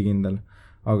täiesti lollikindel,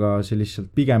 aga see lihtsalt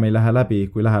pigem ei lähe läbi,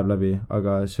 kui läheb läbi,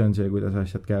 aga see on see, kuidas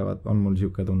asjad käivad, on mul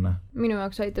siuke tunne. Minu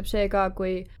jaoks aitab see ka,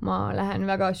 kui ma lähen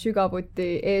väga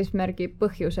sügavuti eesmärgi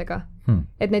põhjusega.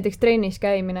 Et näiteks trennis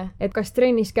käimine, et kas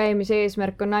trennis käimise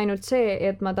eesmärk on ainult see,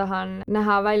 et ma tahan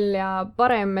näha välja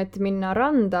parem, et minna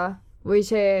randa, või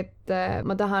see, et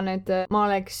ma tahan, et ma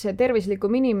oleks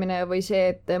tervislikum inimene või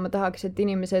see, et ma tahaks, et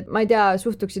inimesed, ma ei tea,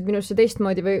 suhtuksid minusse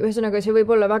teistmoodi või ühesõnaga see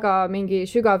võib olla väga mingi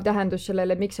sügav tähendus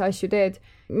sellele, miks sa asju teed.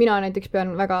 Mina näiteks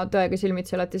pean väga tõega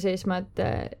silmitsi alati seisma,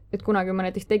 et kunagi ma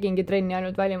näiteks tegingi trenni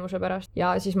ainult välimuse pärast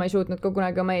ja siis ma ei suutnud ka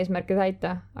kunagi oma eesmärke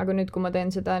täita. Aga nüüd, kui ma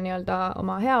teen seda nii-öelda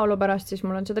oma heaolu pärast, siis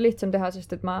mul on seda lihtsam teha,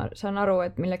 sest et ma saan aru,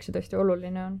 et milleks see tõesti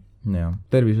oluline on. Ja,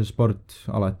 tervisesport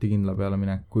alati kindla peale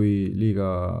minek. Kui liiga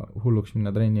hulluks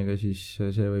minna trenniga, siis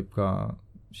see võib ka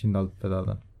sind alt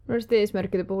vedada. Mõnest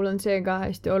eesmärkide puhul on see ka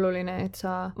hästi oluline, et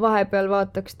sa vahepeal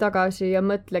vaataks tagasi ja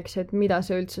mõtleks, et mida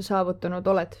sa üldse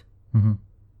saavutanud oled.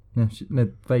 Ja,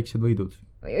 need väiksed võidud.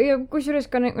 Ja kusjuures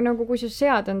ka nagu kui sa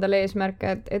sead endale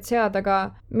eesmärke, et seada ka,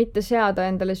 mitte seada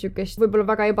endale sükest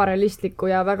võib-olla väga ebarealistlikku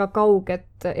ja väga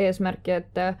kauget eesmärki,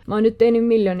 et ma nüüd teenin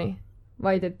 1 miljoni.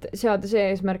 Vaid et seada see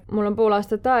eesmärk, mul on 5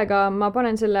 aastat aega, ma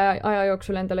panen selle aja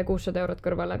jooksul endale 600 eurot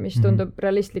kõrvale, mis tundub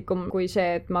realistlikum kui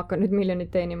see, et ma hakkan nüüd 1 miljonit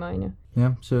teenima, on ju.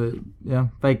 Jah,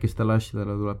 väikestele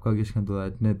asjadele tuleb ka keskenduda,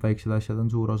 et need väiksed asjad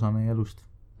on suur osa meie elust.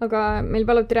 Aga meil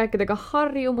paluti rääkida ka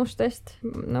harjumustest.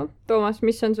 No, Toomas,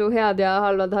 mis on su head ja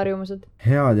halvad harjumused?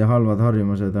 Head ja halvad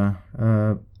harjumused?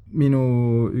 Minu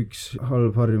üks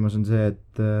halb harjumus on see,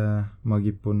 et ma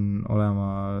kipun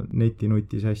olema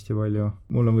netinutis hästi palju.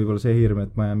 Mul on võib-olla see hirm,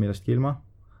 et ma jään millestki ilma,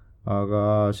 aga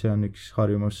see on üks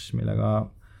harjumus, millega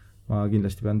ma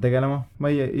kindlasti pean tegelema.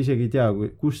 Ma isegi ei tea,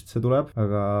 kust see tuleb,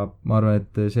 aga ma arvan,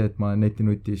 et see, et ma olen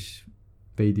netinutis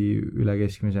veidi üle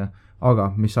keskmise,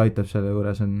 aga mis aitab selle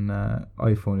juures on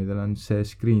iPhone'idel on see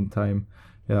screen time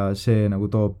ja see nagu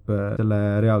toob selle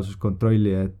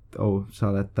reaalsuskontrolli, et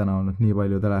sa oled täna olnud nii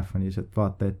palju telefonis, et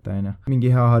vaata ette, on ju. Mingi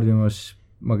hea harjumus,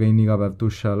 ma käin iga päev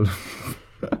duši all.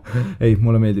 Ei,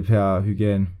 mulle meeldib hea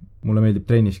hügieen. Mulle meeldib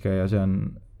trennis käia, see on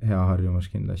hea harjumus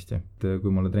kindlasti. Et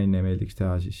kui mulle trenni ei meeldiks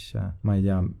teha, siis ma ei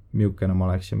tea, milline ma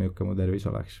oleks ja milline mu tervis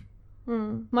oleks.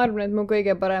 Ma arvan, et mu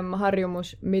kõige parem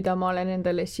harjumus, mida ma olen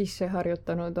endale sisse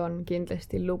harjutanud, on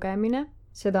kindlasti lugemine.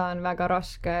 Seda on väga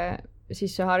raske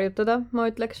sisse harjutada, ma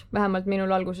ütleks. Vähemalt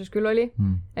minul alguses küll oli.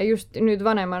 Just nüüd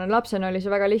vanemana lapsena oli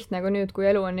see väga lihtne, aga nüüd, kui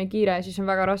elu on nii kiire, siis on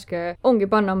väga raske ongi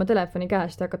panna oma telefoni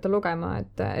käest ja hakata lugema.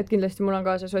 Et kindlasti mul on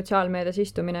ka see sotsiaalmeedias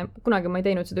istumine. Kunagi ma ei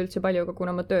teinud seda üldse palju, aga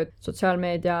kuna ma tööd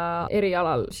sotsiaalmeedia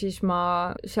erialal, siis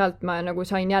sealt ma nagu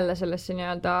sain jälle sellesse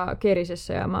nii-öelda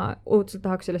keerisesse ja ma õudselt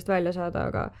tahaks sellest välja saada,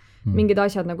 aga mingid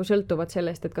asjad nagu sõltuvad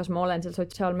sellest, et kas ma olen seal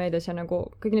sotsiaalmeedias ja nagu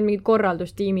kõik need mingid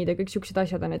korraldustiimid ja kõik siuksed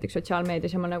asjad on näiteks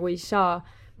sotsiaalmeedias ja ma nagu ei saa,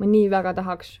 ma nii väga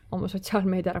tahaks oma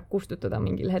sotsiaalmeedia ära kustutada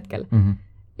mingil hetkel.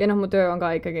 Ja mu töö on ka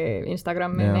ikkagi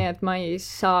Instagramil, nii et ma ei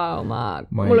saa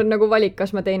mul on nagu valik,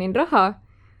 kas ma teenin raha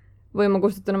või ma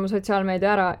kustutan oma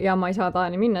sotsiaalmeedia ära ja ma ei saa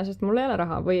taani minna, sest mul ei ole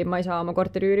raha või ma ei saa oma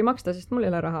korteriüüri maksta, sest mul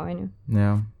ei ole raha, on ju.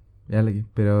 Jah. Jällegi,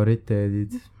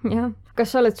 prioriteedid. Jah.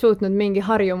 Kas sa oled suutnud mingi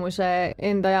harjumuse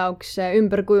enda jaoks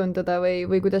ümber kujundada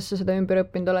või kuidas sa seda ümber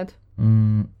õppinud oled?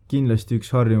 Kindlasti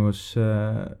üks harjumus,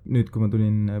 nüüd kui ma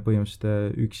tulin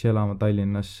põhimõtteliselt üksi elama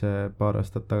Tallinnasse paar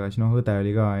aastat tagasi, õde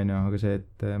oli ka, aga see,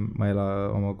 et ma ei ela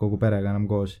oma kogu perega enam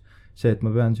koos. See, et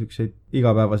ma pean siukseid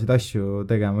igapäevaseid asju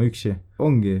tegema üksi.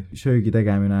 Ongi söögi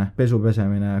tegemine, pesu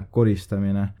pesemine,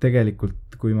 koristamine.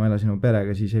 Tegelikult, kui ma elasin oma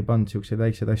perega, siis ei pannud siukseid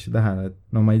väikseid asju tähele.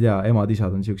 Et ma ei tea,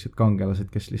 emad-isad on siuksed kangelased,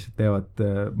 kes lihtsalt teevad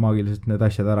maagiliselt need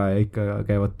asjad ära ja ikka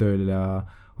käivad tööl ja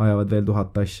ajavad veel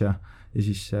 1000 asja. Ja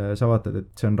siis sa vaatad,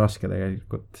 et see on raske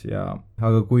tegelikult.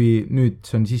 Aga kui nüüd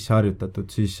see on sisse harjutatud,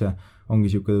 siis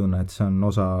ongi siuke tunne, et see on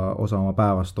osa oma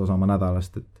päevast, osa oma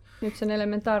nädalast. Nüüd see on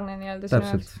elementaarne nii-öelda sinu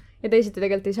jaoks. Ja teisiti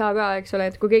tegelikult ei saa ka, eks ole,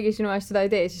 et kui keegi sinu eest seda ei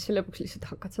tee, siis lõpuks lihtsalt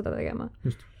hakkad seda tegema.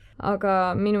 Just.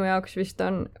 Aga minu jaoks vist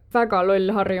on väga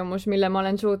loll harjumus, mille ma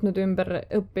olen suutnud ümber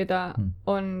õppida,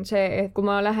 on see, et kui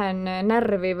ma lähen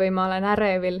närvi või ma olen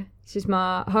ärevil, siis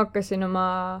ma hakkasin oma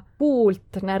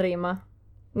huult närima.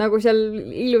 Nagu seal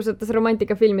ilusates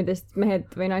romantikafilmidest mehed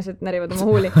või naised närivad oma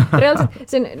huuli. Reaalselt,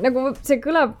 see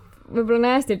kõlab võib-olla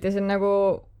näästilt ja see on nagu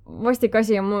vastik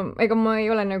asi ja ega ma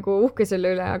ei ole nagu uhke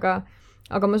selle üle,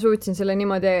 aga ma suutsin selle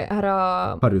niimoodi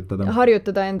ära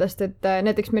harjutada endast, et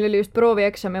näiteks meil oli just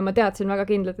proovieksam ja ma teadsin väga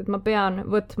kindlalt, et ma pean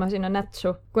võtma sinna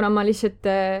nätsu, kuna ma lihtsalt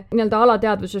nii-öelda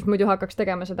alateadvuses muidu hakkaks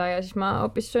tegema seda ja siis ma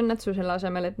hoopis söön nätsu selle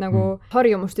asemel, et nagu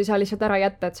harjumust ei saa lihtsalt ära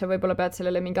jätta, et sa võib-olla pead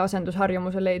sellele mingi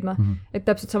asendusharjumuse leidma. Et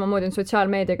täpselt samamoodi on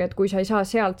sotsiaalmeediaga, et kui sa ei saa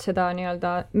sealt seda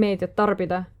nii-öelda meediat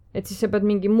tarbida, et siis sa pead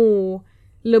mingi muu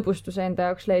lõbustuse enda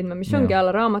jaoks leidma, mis ongi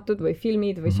alla raamatud või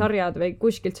filmid või sarjad või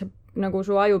kuskilt see, nagu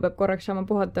su aju peab korraks saama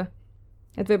puhata.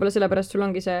 Et võib-olla sellepärast sul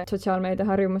ongi see sotsiaalmeedia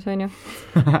harjumus, on ju.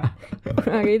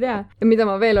 Kunagi ei tea. Ja mida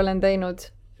ma veel olen teinud,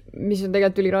 mis on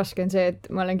tegelikult üliraske, on see, et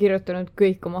ma olen kirjutanud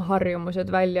kõik oma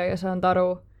harjumused välja ja saanud aru,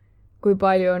 kui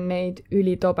palju on neid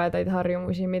ülitobedaid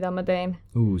harjumusi, mida ma teen.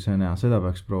 See on hea, seda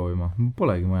peaks proovima. Ma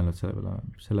polegi mõelnud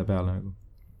selle peale nagu.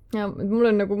 Ja mul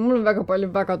on väga palju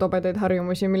väga tobedaid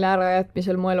harjumusi, mille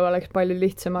ärajätmisel mu elu oleks palju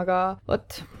lihtsam, aga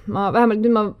vähemalt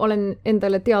nüüd ma olen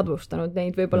endale teadvustanud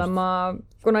neid, võib-olla ma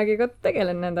kunagi ka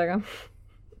tegelen nendega.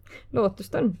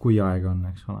 Lootust on. Kui aega on,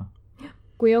 eks ole?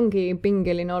 Kui ongi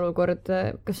pingeline olukord,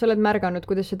 kas sa oled märganud,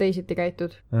 kuidas sa teisiti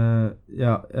käitud?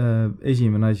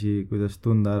 Esimene asi, kuidas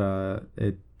tunda ära,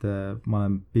 et ma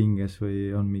olen pinges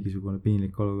või on mingisugune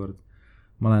piinlik olukord.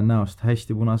 Ma olen näost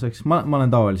hästi punaseks. Ma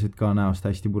olen tavaliselt ka näost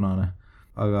hästi punane.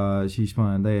 Aga siis ma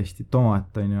olen täiesti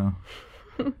tomat, on ju.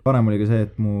 Parem oli ka see,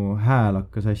 et mu hääl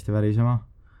hakkas hästi värisema.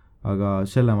 Aga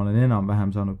selle ma olen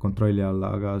enam-vähem saanud kontrolli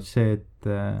alla. Aga see, et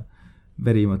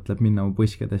veri mõtleb minna mu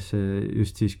põskedesse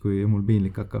just siis, kui mul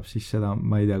piinlik hakkab, siis seda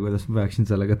ma ei tea, kuidas ma peaksin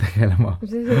sellega tegelema.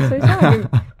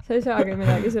 Sa ei saagi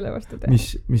midagi selle vastu teha.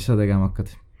 Mis sa tegema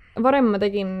hakkad? Varem ma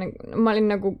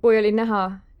olin nagu, kui oli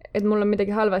näha, et mul on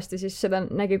midagi halvasti, siis seda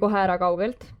nägi kohe ära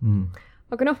kaugelt.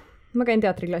 Aga ma käin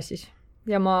teatriklassis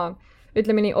ja ma,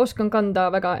 ütleme nii, oskan kanda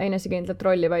väga enesekindlat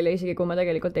rolli välja, isegi kui ma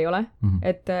tegelikult ei ole.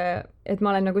 Et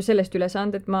ma olen nagu sellest üle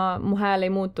saanud, et mu hääl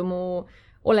ei muutu, mu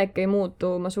olek ei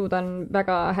muutu, ma suudan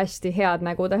väga hästi head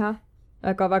nägu teha,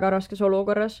 väga raskes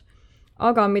olukorras.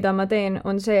 Aga mida ma teen,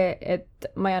 on see, et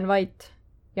ma jään vait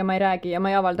ja ma ei räägi ja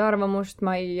ma ei avalda arvamust,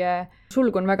 ma ei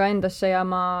sulgun väga endasse ja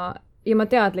ma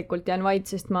teadlikult jään vait,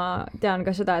 sest ma tean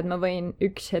ka seda, et ma võin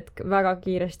üks hetk väga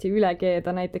kiiresti üle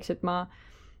keeda, näiteks, et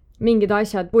mingid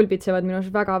asjad pulbitsevad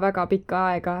minus väga-väga pikka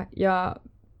aega ja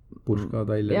purskavad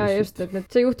välja. Ja just,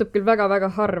 et see juhtub küll väga-väga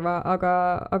harva,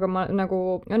 aga ma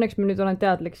nagu, õnneks ma nüüd olen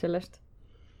teadlik sellest.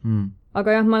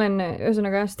 Aga jah, ma olen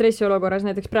ühesõnaga stressiolukorras,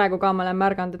 näiteks praegu ka ma olen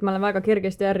märganud, et ma olen väga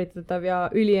kergesti ärritatav ja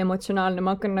üliemotsionaalne,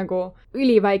 ma hakkan nagu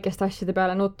üliväikest asjade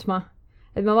peale nutma.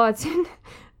 Et ma vaatasin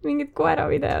mingit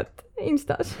koeravideot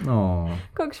Instas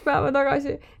 2 päeva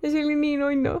tagasi ja see oli nii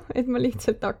nunnu, et ma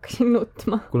lihtsalt hakkasin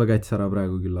nutma. Kuule, käts ära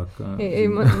praegu küll hakka. Ei,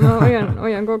 ma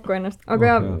hoian kokku ennast. Aga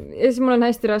ja siis mul on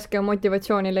hästi raske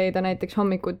motivatsiooni leida näiteks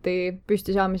hommikuti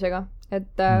püsti saamisega.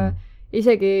 Et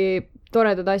isegi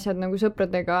toredad asjad nagu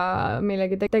sõpradega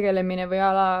millegi tegelemine või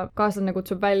kaaslane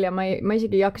kutsub välja, ma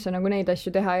isegi ei jaksa nagu neid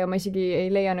asju teha ja ma isegi ei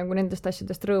leia nagu nendest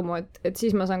asjadest rõõmu, et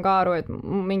siis ma saan ka aru, et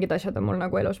mingid asjad on mul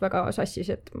nagu elus väga sassis,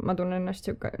 et ma tunnen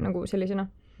ennast nagu sellisena.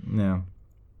 Jah,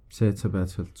 see, et sa pead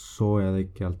sealt sooja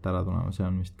teki alt ära tulema, see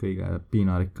on vist kõige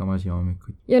piinarikkam asi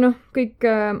hommikuti. Ja kõik,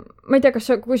 ma ei tea, kas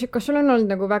sul on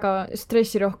olnud nagu väga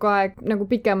stressirohku aeg nagu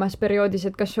pikemas perioodis,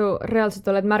 et kas su reaalselt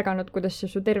oled märganud, kuidas see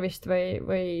su tervist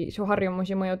või su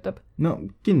harjumusi mõjutab? No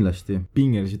kindlasti.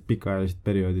 Pingelised pikaajalised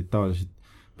perioodid tavaliselt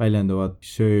väljenduvad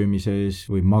söömises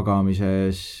või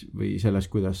magamises või selles,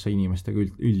 kuidas sa inimestega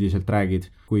üldiselt räägid.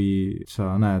 Kui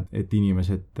sa näed, et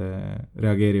inimesed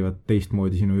reageerivad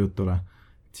teistmoodi sinu jutule,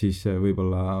 siis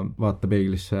võib-olla vaata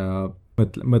peeglisse ja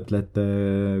mõtle, et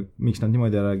miks nad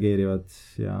niimoodi reageerivad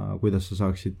ja kuidas sa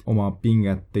saaksid oma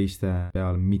pinget teiste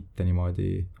peale mitte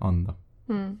niimoodi anda.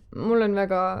 Mul on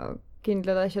väga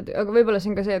kindlad asjad, aga võib-olla see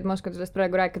on ka see, et ma oskan sellest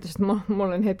praegu rääkida, sest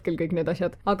mul on hetkel kõik need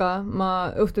asjad. Aga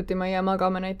õhtuti ma ei jää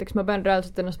magama näiteks, ma pean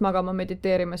reaalselt ennast magama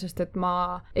mediteerima, sest et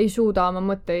ma ei suuda oma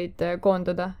mõtteid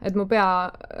koondada. Et mu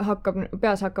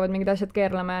peas hakkavad mingid asjad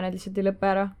keerlema ja need lihtsalt ei lõppe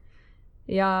ära.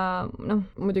 Ja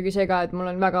muidugi see ka, et mul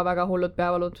on väga-väga hullud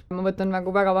peavalud. Ma võtan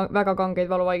väga kangeid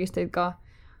valuvaigisteid ka,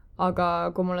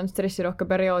 aga kui mul on stressirohke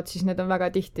periood, siis need on väga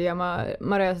tihti ja ma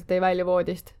reaalselt ei välja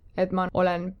voodist. Et ma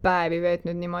olen päevi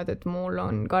veetnud niimoodi, et mul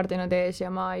on kardinad ees ja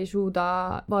ma ei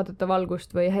suuda vaadata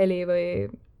valgust või heli või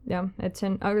jah, et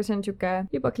see on siuke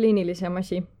juba kliinilisem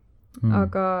asi.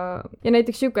 Aga ja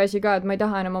näiteks siuke asi ka, et ma ei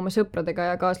taha enam oma sõpradega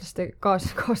ja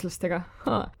kaaslasega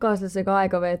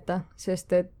aega veeta,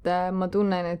 sest et ma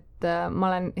tunnen, et ma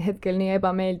olen hetkel nii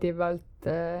ebameeldivalt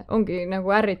ongi nagu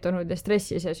ärritunud ja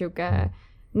stressis ja siuke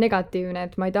negatiivne,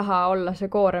 et ma ei taha olla see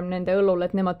koorem nende õlul,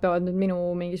 et nemad peavad nüüd minu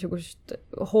mingisugust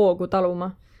hoogu taluma.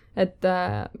 Et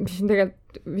mis on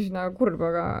tegelikult üsna kurb,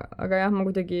 aga jah, ma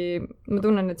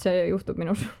tunnen, et see juhtub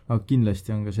minus. Aga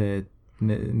kindlasti on ka see, et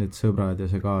need sõbrad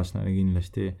ja see kaaslane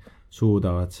kindlasti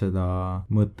suudavad seda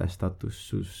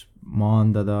mõtestatus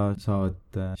maandada,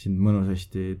 saavad sind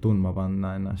mõnusasti tundma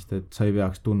panna ennast, et sa ei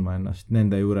peaks tundma ennast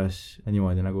nende juures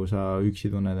niimoodi, nagu sa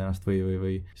üksi tunned ennast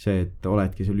või see, et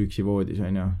oledki sul üksi voodis,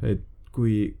 on ju. Et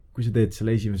kui sa teed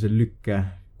selle esimese lükke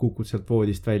kukud sealt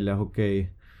voodist välja, okei,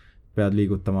 pead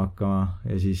liigutama hakkama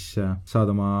ja siis saad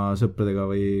oma sõpradega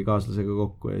või kaaslasega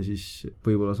kokku ja siis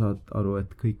võib-olla saad aru,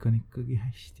 et kõik on ikkagi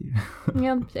hästi.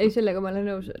 jah, ei, sellega ma olen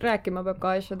nõus. Rääkima peab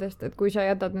ka asjadest, et kui sa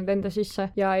jätad need enda sisse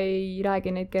ja ei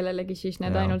räägi neid kellelegi, siis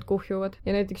need ainult kuhjuvad.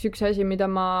 Ja näiteks üks asi,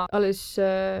 mida ma alles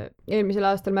eelmisel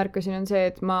aastal märkasin, on see,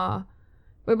 et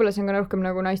võib-olla see on ka rohkem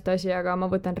nagu naiste asi, aga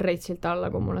ma võtan reitsilt alla,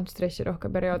 kui mul on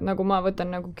stressirohke periood, nagu ma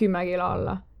võtan nagu 10 kilo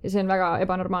alla ja see on väga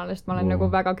ebanormaalne, sest ma olen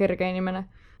nagu väga kerge inimene.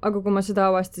 Aga kui ma seda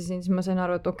avastasin, siis ma sain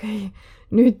aru, et okei,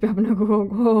 nüüd peab nagu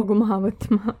hoogu maha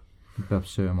võtma. Peab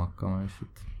sööma hakkama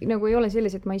lihtsalt. Nagu ei ole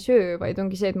selles, et ma ei söö, vaid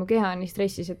ongi see, et mu keha on nii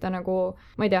stressis, et ta nagu,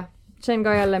 ma ei tea, see on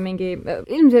ka jälle mingi,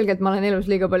 ilmselgelt ma olen elus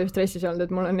liiga palju stressis olnud,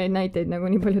 et mul on neid näiteid nagu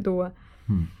nii palju tuua.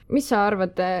 Mis sa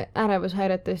arvad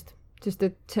ärevushäiretest? Sest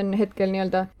et see on hetkel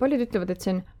nii-öelda, paljud ütlevad, et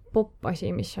see on pop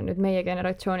asi, mis on nüüd meie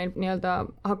generatsioonil nii-öelda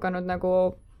hakanud nagu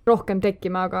rohkem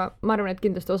tekkima, aga ma arvan, et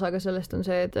kindlasti osa ka sellest on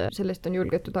see, et sellest on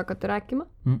julgetud hakata rääkima.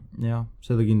 Jah,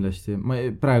 seda kindlasti.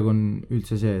 Praegu on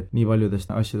üldse see, et nii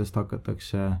paljudest asjadest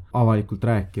hakatakse avalikult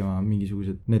rääkima,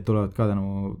 mingisugused, need tulevad ka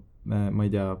tänu, ma ei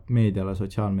tea, meediale,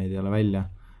 sotsiaalmeediale välja,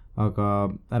 aga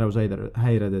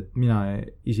ärevushäired, et mina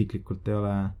isiklikult ei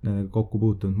ole nendega kokku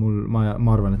puutunud. Ma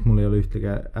arvan, et mul ei ole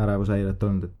ühtegi ärevushäiret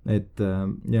olnud, et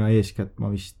ja eeskätt ma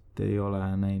vist ei ole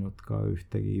näinud ka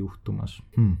ühtegi juhtumas.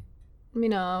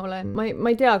 Mina olen, ma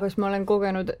ei tea, kas ma olen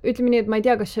kogenud, ütleme nii, et ma ei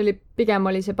tea, kas see oli, pigem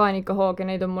oli see paanikahoog ja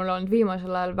neid on mul olnud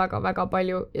viimasel ajal väga-väga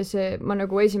palju ja see, ma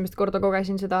nagu esimest korda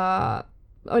kogesin seda,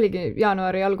 oligi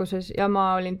jaanuari alguses ja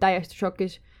ma olin täiesti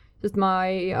šokis, sest ma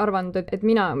ei arvanud, et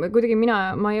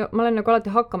ma olen nagu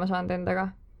alati hakkama saanud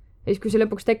endaga. Ja siis, kui see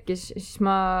lõpuks tekkis, siis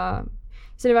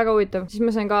see oli väga huvitav. Siis ma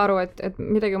sain ka aru, et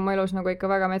midagi on mu elus nagu ikka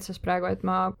väga metsas praegu, et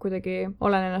ma kuidagi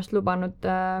olen ennast lubanud,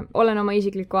 olen oma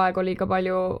isiklikku aega liiga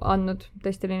palju andnud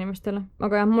teistele inimestele.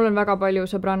 Aga jah, mul on väga palju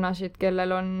sõbrannasid,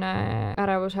 kellel on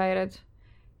ärevushäired.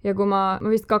 Ja kui ma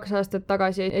vist 2 aastat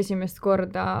tagasi esimest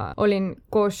korda olin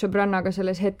koos sõbrannaga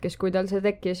selles hetkes, kui tal see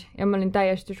tekkis ja ma olin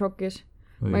täiesti šokis.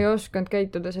 Ma ei osanud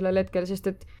käituda sellel hetkel, sest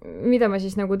et mida ma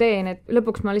siis nagu teen, et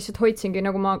lõpuks ma lihtsalt hoidsingi,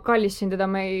 nagu ma kallisin teda,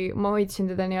 ma hoidsin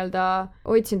teda nii-öelda,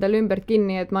 hoidsin talle ümbert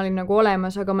kinni, et ma olin nagu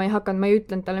olemas, aga ma ei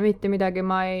ütlenud talle mitte midagi,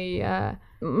 ma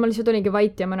lihtsalt olingi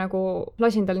vait ja ma nagu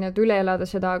lasin tal nii-öelda üle elada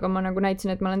seda, aga ma nagu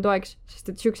näitasin, et ma olen toeks,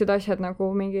 sest et siuksed asjad nagu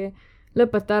mingi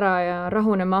lõpeta ära ja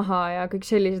rahune maha ja kõik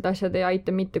sellised asjad ei aita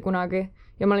mitte kunagi.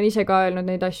 Ja ma olen ise ka öelnud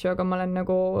neid asju, aga ma olen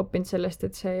nagu õppinud sellest,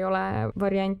 et see ei ole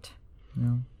variant.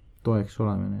 Jah. Toeks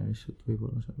olemine lihtsalt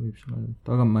võib-olla võib seal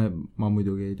öelda. Aga ma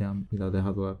muidugi ei tea, mida teha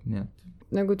tuleb, nii et...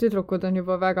 Nagu tüdrukud on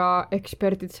juba väga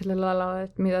eksperdid sellel alal,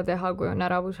 et mida teha, kui on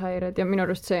ärevushäired ja minu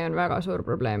arust see on väga suur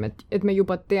probleem, et me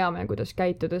juba teame, kuidas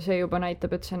käituda, see juba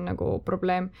näitab, et see on nagu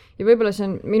probleem. Ja võib-olla see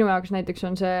on, minu jaoks näiteks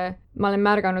on see, ma olen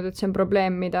märganud, et see on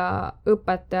probleem, mida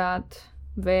õpetajad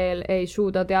veel ei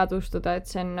suuda teadvustada, et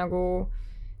see on nagu...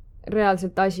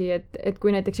 reaalselt asi, et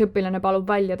kui näiteks õpilane palub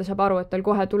välja, ta saab aru, et tal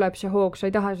kohe tuleb see hoog, sa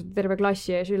ei taha seda terve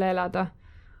klassi ees üle elada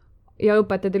ja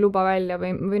õpetajad ei luba välja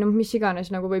või noh, mis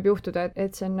iganes nagu võib juhtuda,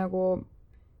 et see on nagu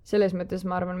selles mõttes,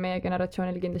 ma arvan, meie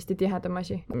generatsioonil kindlasti tihedam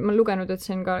asi. Ma olen lugenud, et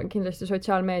see on ka kindlasti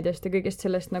sotsiaalmeediast ja kõigest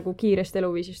sellest nagu kiirest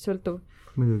eluviisist sõltuv.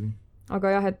 Muidugi.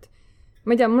 Aga jah, et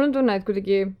ma ei tea, mul on tunne, et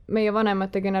kuidagi meie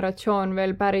vanemate generatsioon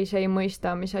veel päris ei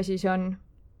mõista, mis asi see on.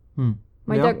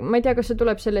 Ma ei tea, kas see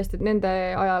tuleb sellest, et nende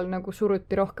ajal nagu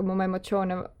suruti rohkem oma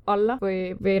emotsioone alla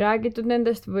või ei räägitud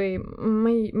nendest või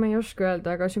ma ei oska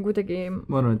öelda, aga see on kuidagi...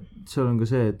 Ma arvan, et seal on ka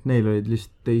see, et neil olid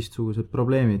lihtsalt teistsugused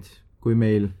probleemid kui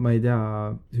meil. Ma ei tea,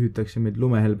 hüütakse meid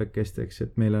lumehelbekesteks,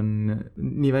 et meil on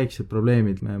nii väiksed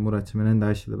probleemid, me muretseme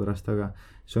nende asjade pärast, aga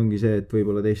see ongi see, et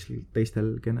võib-olla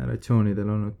teistel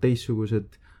generatsioonidel on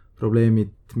teistsugused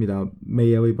probleemid, mida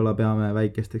meie võib-olla peame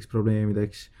väikesteks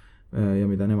probleemideks ja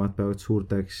mida nemad peavad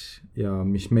suurteks ja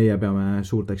mis meie peame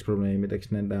suurteks probleemideks,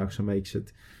 nende jaoks on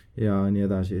väiksed ja nii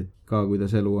edasi, et ka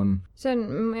kuidas elu on. See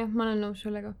on, jah, ma olen nõus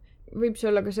sellega. Võib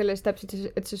see olla ka sellest täpselt,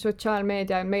 et see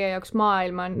sotsiaalmeedia on meie jaoks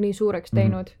maailma nii suureks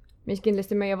teinud, mis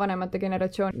kindlasti meie vanemate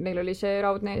generatsioon, neil oli see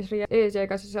raudne ees ja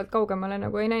ega sa sealt kaugemale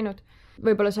nagu ei näinud.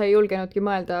 Võib-olla sa ei julgenudki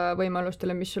mõelda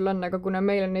võimalustele, mis sul on, aga kuna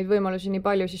meil on neid võimalusi nii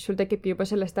palju, siis sul tekibki juba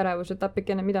sellest ärevus, et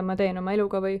appikene, mida ma teen oma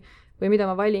eluga või mida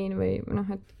ma valin või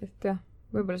noh, et jah,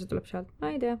 võib-olla see tuleb sealt,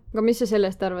 ma ei tea. Aga mis sa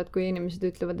sellest arvad, kui inimesed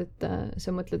ütlevad, et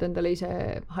sa mõtled endale ise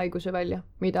haiguse välja,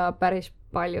 mida päris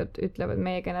paljud ütlevad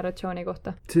meie generatsiooni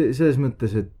kohta? Selles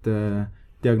mõttes, et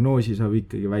diagnoosi saab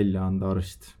ikkagi välja anda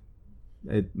arst.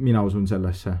 Et mina usun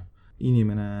sellesse.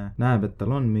 Inimene näeb, et tal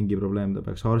on mingi probleem, ta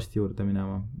peaks arsti juurde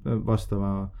minema,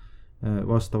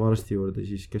 vastava arsti juurde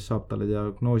siis, kes saab talle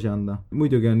diagnoosi anda.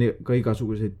 Muidugi on ka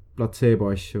igasuguseid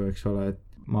placebo asju, eks ole, et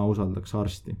ma usaldaks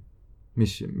arsti.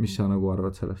 Mis sa nagu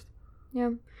arvad sellest?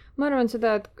 Jah, ma arvan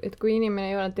seda, et kui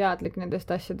inimene ei ole teadlik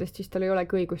nendest asjadest, siis tal ei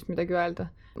olegi õigust midagi öelda.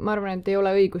 Ma arvan, et ei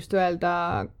ole õigust öelda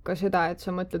ka seda, et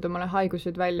sa mõtled omale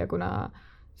haigused välja, kuna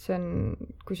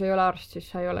kui sa ei ole arst, siis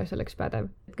sa ei ole selleks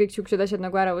pädev. Kõik siuksed asjad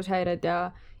nagu ärevushäired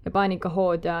ja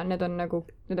paanikahood ja need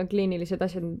on kliinilised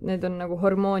asjad, need on nagu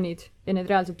hormoonid ja need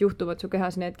reaalselt juhtuvad su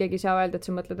kehas, nii et keegi ei saa öelda, et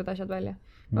sa mõtled need asjad välja.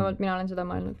 Mina olen seda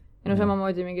mõelnud. Ja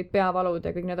samamoodi mingid peavalud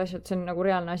ja kõik need asjad, see on nagu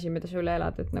reaalne asi, mida sa üle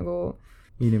elad, et nagu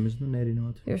inimesed on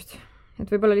erinevad. Just. Et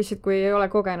võib-olla lihtsalt, kui ei ole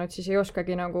kogenud, siis ei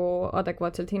oskagi nagu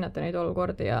adekvaatselt hinnata neid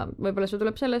olukordi ja võib-olla see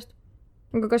tuleb sellest.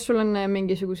 Aga kas sul on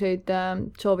mingisuguseid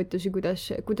soovitusi,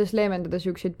 kuidas leevendada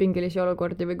siukseid pingelisi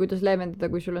olukordi või kuidas leevendada,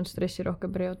 kui sul on stressi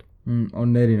rohkem periood?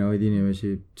 On erinevaid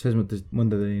inimesi. Selles mõttes, et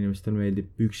mõndadel inimestel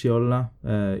meeldib üksi olla,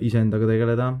 iseendaga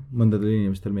tegeleda, mõndadel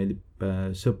inimestel meeldib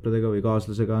sõpradega või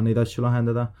kaaslasega neid asju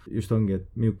lahendada. Just ongi,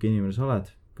 et milline inimene sa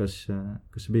oled. Kas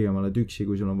sa pigem oled üksi,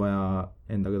 kui sul on vaja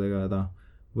endaga tegeleda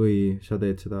või sa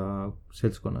teed seda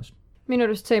seltskonnas? Minu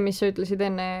arust see, mis sa ütlesid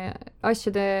enne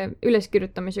asjade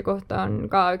üleskirjutamise kohta on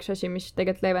ka üks asi, mis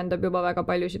tegelikult leevendab juba väga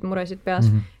paljusid muresid peas.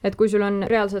 Et kui sul on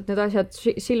reaalselt need asjad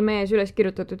silme ees üles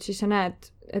kirjutatud, siis sa näed,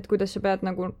 et kuidas sa pead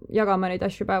nagu jagama neid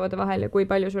asju päevade vahel ja kui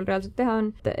palju sul reaalselt teha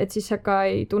on. Et siis sa ka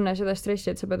ei tunne seda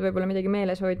stressi, et sa pead võib-olla midagi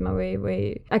meeles hoidma või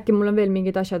äkki mul on veel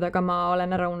mingid asjad, aga ma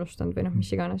olen ära unustanud või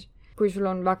mis iganes. Kui sul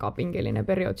on väga pingeline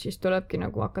periood, siis tulebki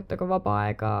nagu hakata ka vaba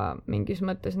aega mingis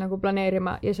mõttes nagu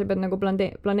planeerima ja sa pead nagu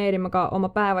planeerima ka oma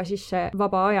päeva sisse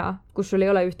vaba aja, kus sul ei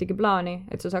ole ühtegi plaani,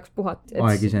 et sa saaks puhata.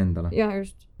 Aeg ise endale. Jah,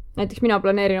 just. Näiteks mina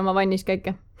planeerin oma vannis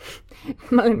käike.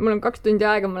 Mul on 2 tundi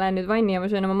aega, ma lähen nüüd vanni ja ma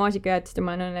söön oma maasikajäätist ja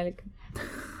ma olen õnnelik.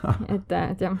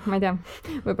 et jah, ma ei tea,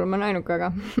 võib-olla ma olen ainuke,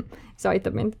 aga see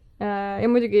aitab mind. Ja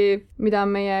muidugi, mida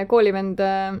meie koolivend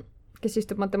kes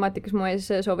istub matemaatikas mu ees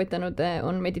soovitanud,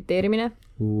 on mediteerimine.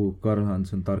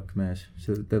 Karl-Hans on tark mees,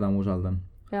 teda ma usaldan.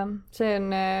 Jah, see on,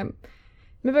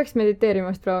 me peaks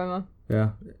mediteerimast proovima.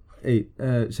 Jah, ei,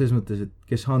 selles mõttes,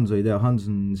 et kes Hansu ei tea, Hans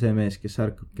on see mees, kes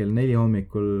ärkab kell 4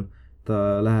 hommikul,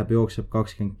 ta läheb, jookseb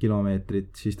 20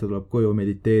 kilomeetrit, siis ta tuleb koju,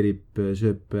 mediteerib,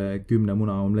 sööb 10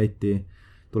 muna omletti,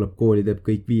 tuleb kooli, teeb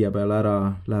kõik 5 peale ära,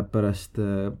 läheb pärast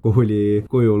kooli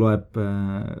koju, loeb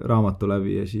raamatu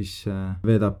läbi ja siis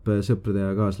veedab sõprade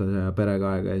ja kaaslase ja perega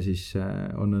aega ja siis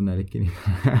on õnnelik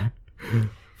inimene.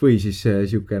 Või siis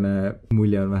siukene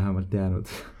mulje on vähemalt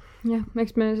jäänud. Jah,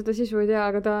 eks me seda sisu ei tea,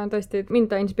 aga ta tõesti, mind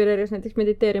ta inspireeris näiteks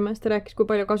mediteerima, sest ta rääkis, kui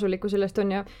palju kasulikku sellest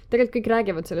on ja tegelikult kõik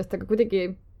räägivad sellest, aga kuidagi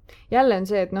jälle on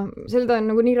see, et seda on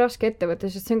nagu nii raske ette võtta,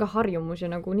 sest see on ka harjumus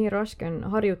ja nagu nii raske on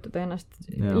harjutada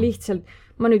ennast lihtsalt.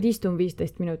 Ma nüüd istun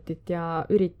 15 minutit ja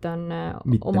üritan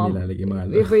millelegi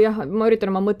mõelda. Või jah, ma üritan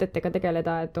oma mõtetega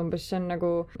tegeleda, et umbes see on nagu,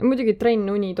 muidugi trenn,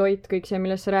 uni, toit, kõik see,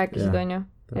 millest sa rääkisid, on ju,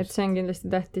 et see on kindlasti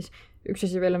tähtis. Üks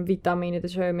asi veel on vitamiinide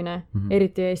söömine,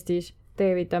 eriti Eestis,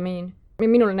 D-vitamiin.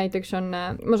 Minul näiteks on,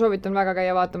 ma soovitan väga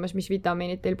käia vaatamas, mis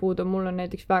vitamiinid teil puudu. Mul on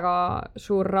näiteks väga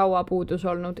suur rauapuudus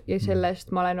olnud ja sellest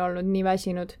ma olen olnud nii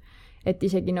väsinud, et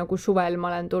isegi nagu suvel ma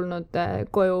olen tulnud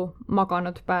koju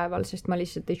maganud päeval, sest ma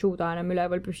lihtsalt ei suuda enam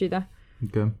üleval püsida.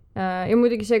 Okay. Ja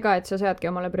muidugi see ka, et sa seadki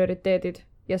omale prioriteedid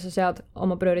ja sa sead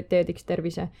oma prioriteediks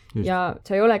tervise. Just. Ja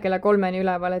sa ei ole kella 3-ni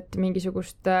üleval, et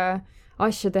mingisugust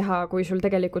asja teha, kui sul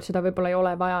tegelikult seda võib-olla ei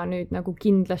ole vaja nüüd nagu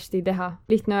kindlasti teha.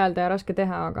 Lihtne öelda ja raske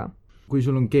teha, aga kui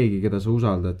sul on keegi, keda sa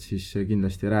usaldad, siis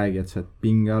kindlasti räägi, et sa oled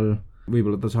pinge all.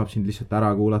 Võib-olla ta saab sind lihtsalt ära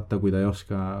kuulata, kui ta ei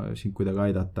oska sind kuidagi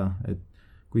aidata. Et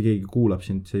kui keegi kuulab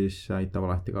sind, siis aitab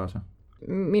alati kaasa.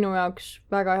 Minu jaoks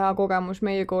väga hea kogemus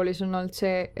meie koolis on olnud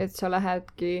see, et sa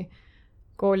lähedki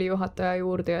koolijuhataja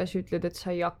juurde ja sa ütled, et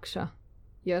sa ei jaksa.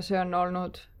 Ja see on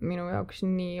olnud minu jaoks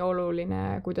nii oluline,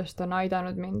 kuidas ta on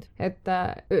aidanud mind. Et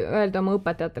öelda oma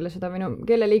õpetajatele seda või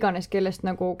kellele iganes, kellest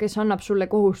nagu, kes annab sulle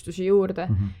kohustusi juurde.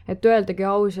 Et öeldagi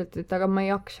ausalt, et aga ma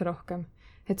ei jaksa rohkem.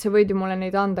 Et sa võid ju mulle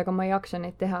neid anda, aga ma ei jaksa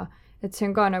neid teha. Et see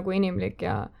on ka nagu inimlik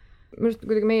ja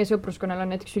kuidagi meie sõpruskonnal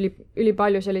on näiteks üli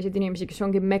palju selliseid inimesi, kes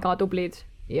ongi mega tublid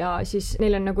ja siis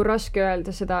neil on nagu raske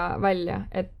öelda seda välja,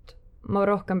 et ma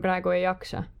rohkem praegu ei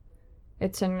jaksa.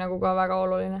 Et see on nagu ka väga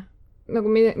oluline. Nagu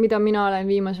mida mina olen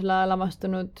viimasel ajal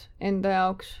avastanud enda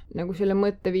jaoks, nagu selle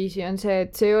mõtteviisi on see,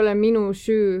 et see ei ole minu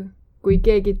süü, kui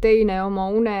keegi teine oma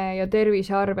une ja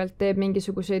tervise arvelt teeb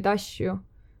mingisuguseid asju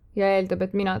ja eeldab,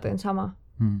 et mina teen sama.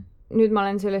 Nüüd ma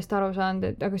olen sellest aru saanud,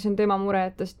 et aga see on tema mure,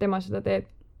 et tema seda teeb.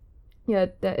 Ja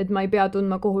et ma ei pea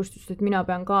tundma kohustust, et mina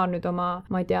pean ka nüüd oma,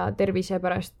 ma ei tea, tervise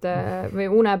pärast või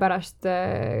une pärast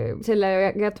selle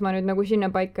jätma nüüd nagu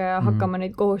sinna paika ja hakkama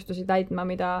neid kohustusi täitma,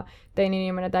 mida teine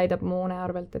inimene täidab mu une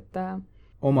arvelt, et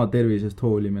oma tervisest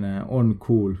hoolimine on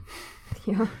cool.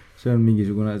 See on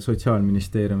mingisugune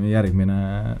Sotsiaalministeeriumi järgmine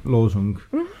loosung.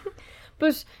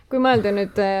 Pluss, kui mõelda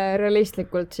nüüd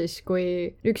realistlikult, siis kui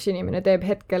üks inimene teeb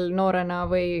hetkel noorena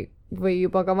või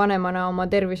juba ka vanemana oma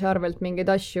tervise arvelt mingeid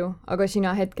asju, aga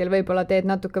sina hetkel võib-olla teed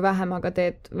natuke vähem, aga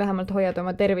vähemalt hoiad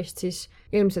oma tervist, siis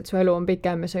ilmselt su elu on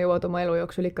pikem ja sa jõuad oma elu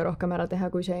jooksul ikka rohkem ära teha,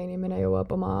 kui see inimene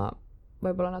jõuab oma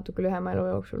võib-olla natuke lühema elu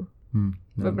jooksul.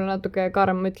 Võib-olla natuke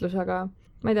karm ütlus, aga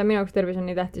ma ei tea, minu jaoks tervis on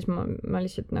nii tähtis, ma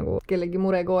lihtsalt nagu kellegi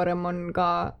murekoorem on ka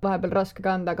vahepeal raske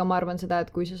kanda, aga ma arvan seda,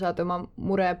 et kui sa saad oma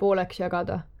mure pooleks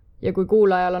jagada ja kui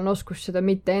kuulajal on oskus seda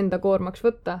mitte enda koormaks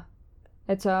võtta,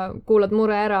 et sa kuulad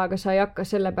mure ära, aga sa ei hakka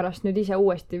selle pärast nüüd ise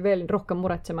uuesti veel rohkem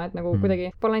muretsema, et nagu kuidagi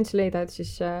balanss leida, et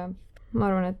siis ma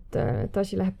arvan, et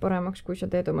asi läheb paremaks, kui sa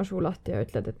teed oma suu lahti ja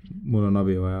ütled, et mul on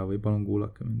abi vaja või palun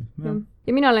kuulake mind.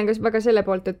 Ja mina olen ka väga selle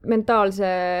poolt, et mentaalse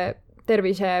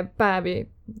tervisepäevi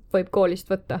võib koolist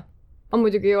võtta. Ma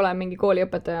muidugi ei ole mingi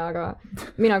kooliõpetaja, aga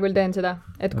mina küll teen seda,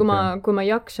 et kui ma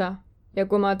jaksa ja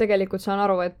kui ma tegelikult saan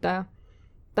aru, et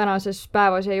tänases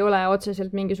päevas ei ole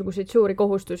otseselt mingisuguseid suuri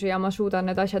kohustusi ja ma suudan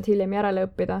need asjad hiljem järele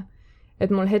õppida,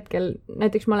 et mul hetkel,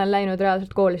 näiteks ma olen läinud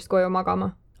reaalselt koolist koju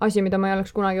magama. Asi, mida ma ei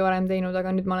oleks kunagi varem teinud,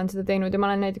 aga nüüd ma olen seda teinud ja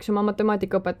ma olen näiteks oma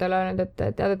matemaatikaõpetajale öelnud, et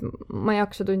tead, et ma ei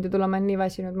jaksa tundi tulla, ma olen nii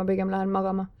väsinud, ma pigem lähen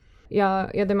magama. Ja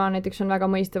tema näiteks on väga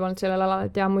mõistev olnud sellel alal,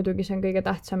 et muidugi see on kõige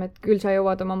tähtsam, et küll sa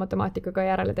jõuad oma matemaatikaga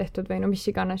järele tehtud või no mis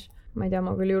iganes. Ma ei tea,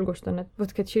 ma küll julgustan, et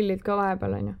võtke chillid ka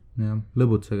vahepeal, on ju. Ja,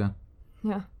 lõbutsege.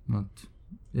 Ja.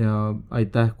 Ja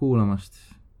aitäh kuulamast.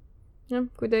 Ja,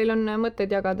 kui teil on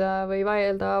mõtteid jagada või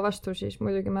vaielda vastu, siis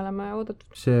muidugi me oleme oodatud.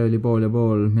 See oli Pool ja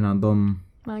Pool, mina olen Tom.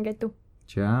 Ma olen Ketu.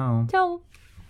 Ciao. Ciao.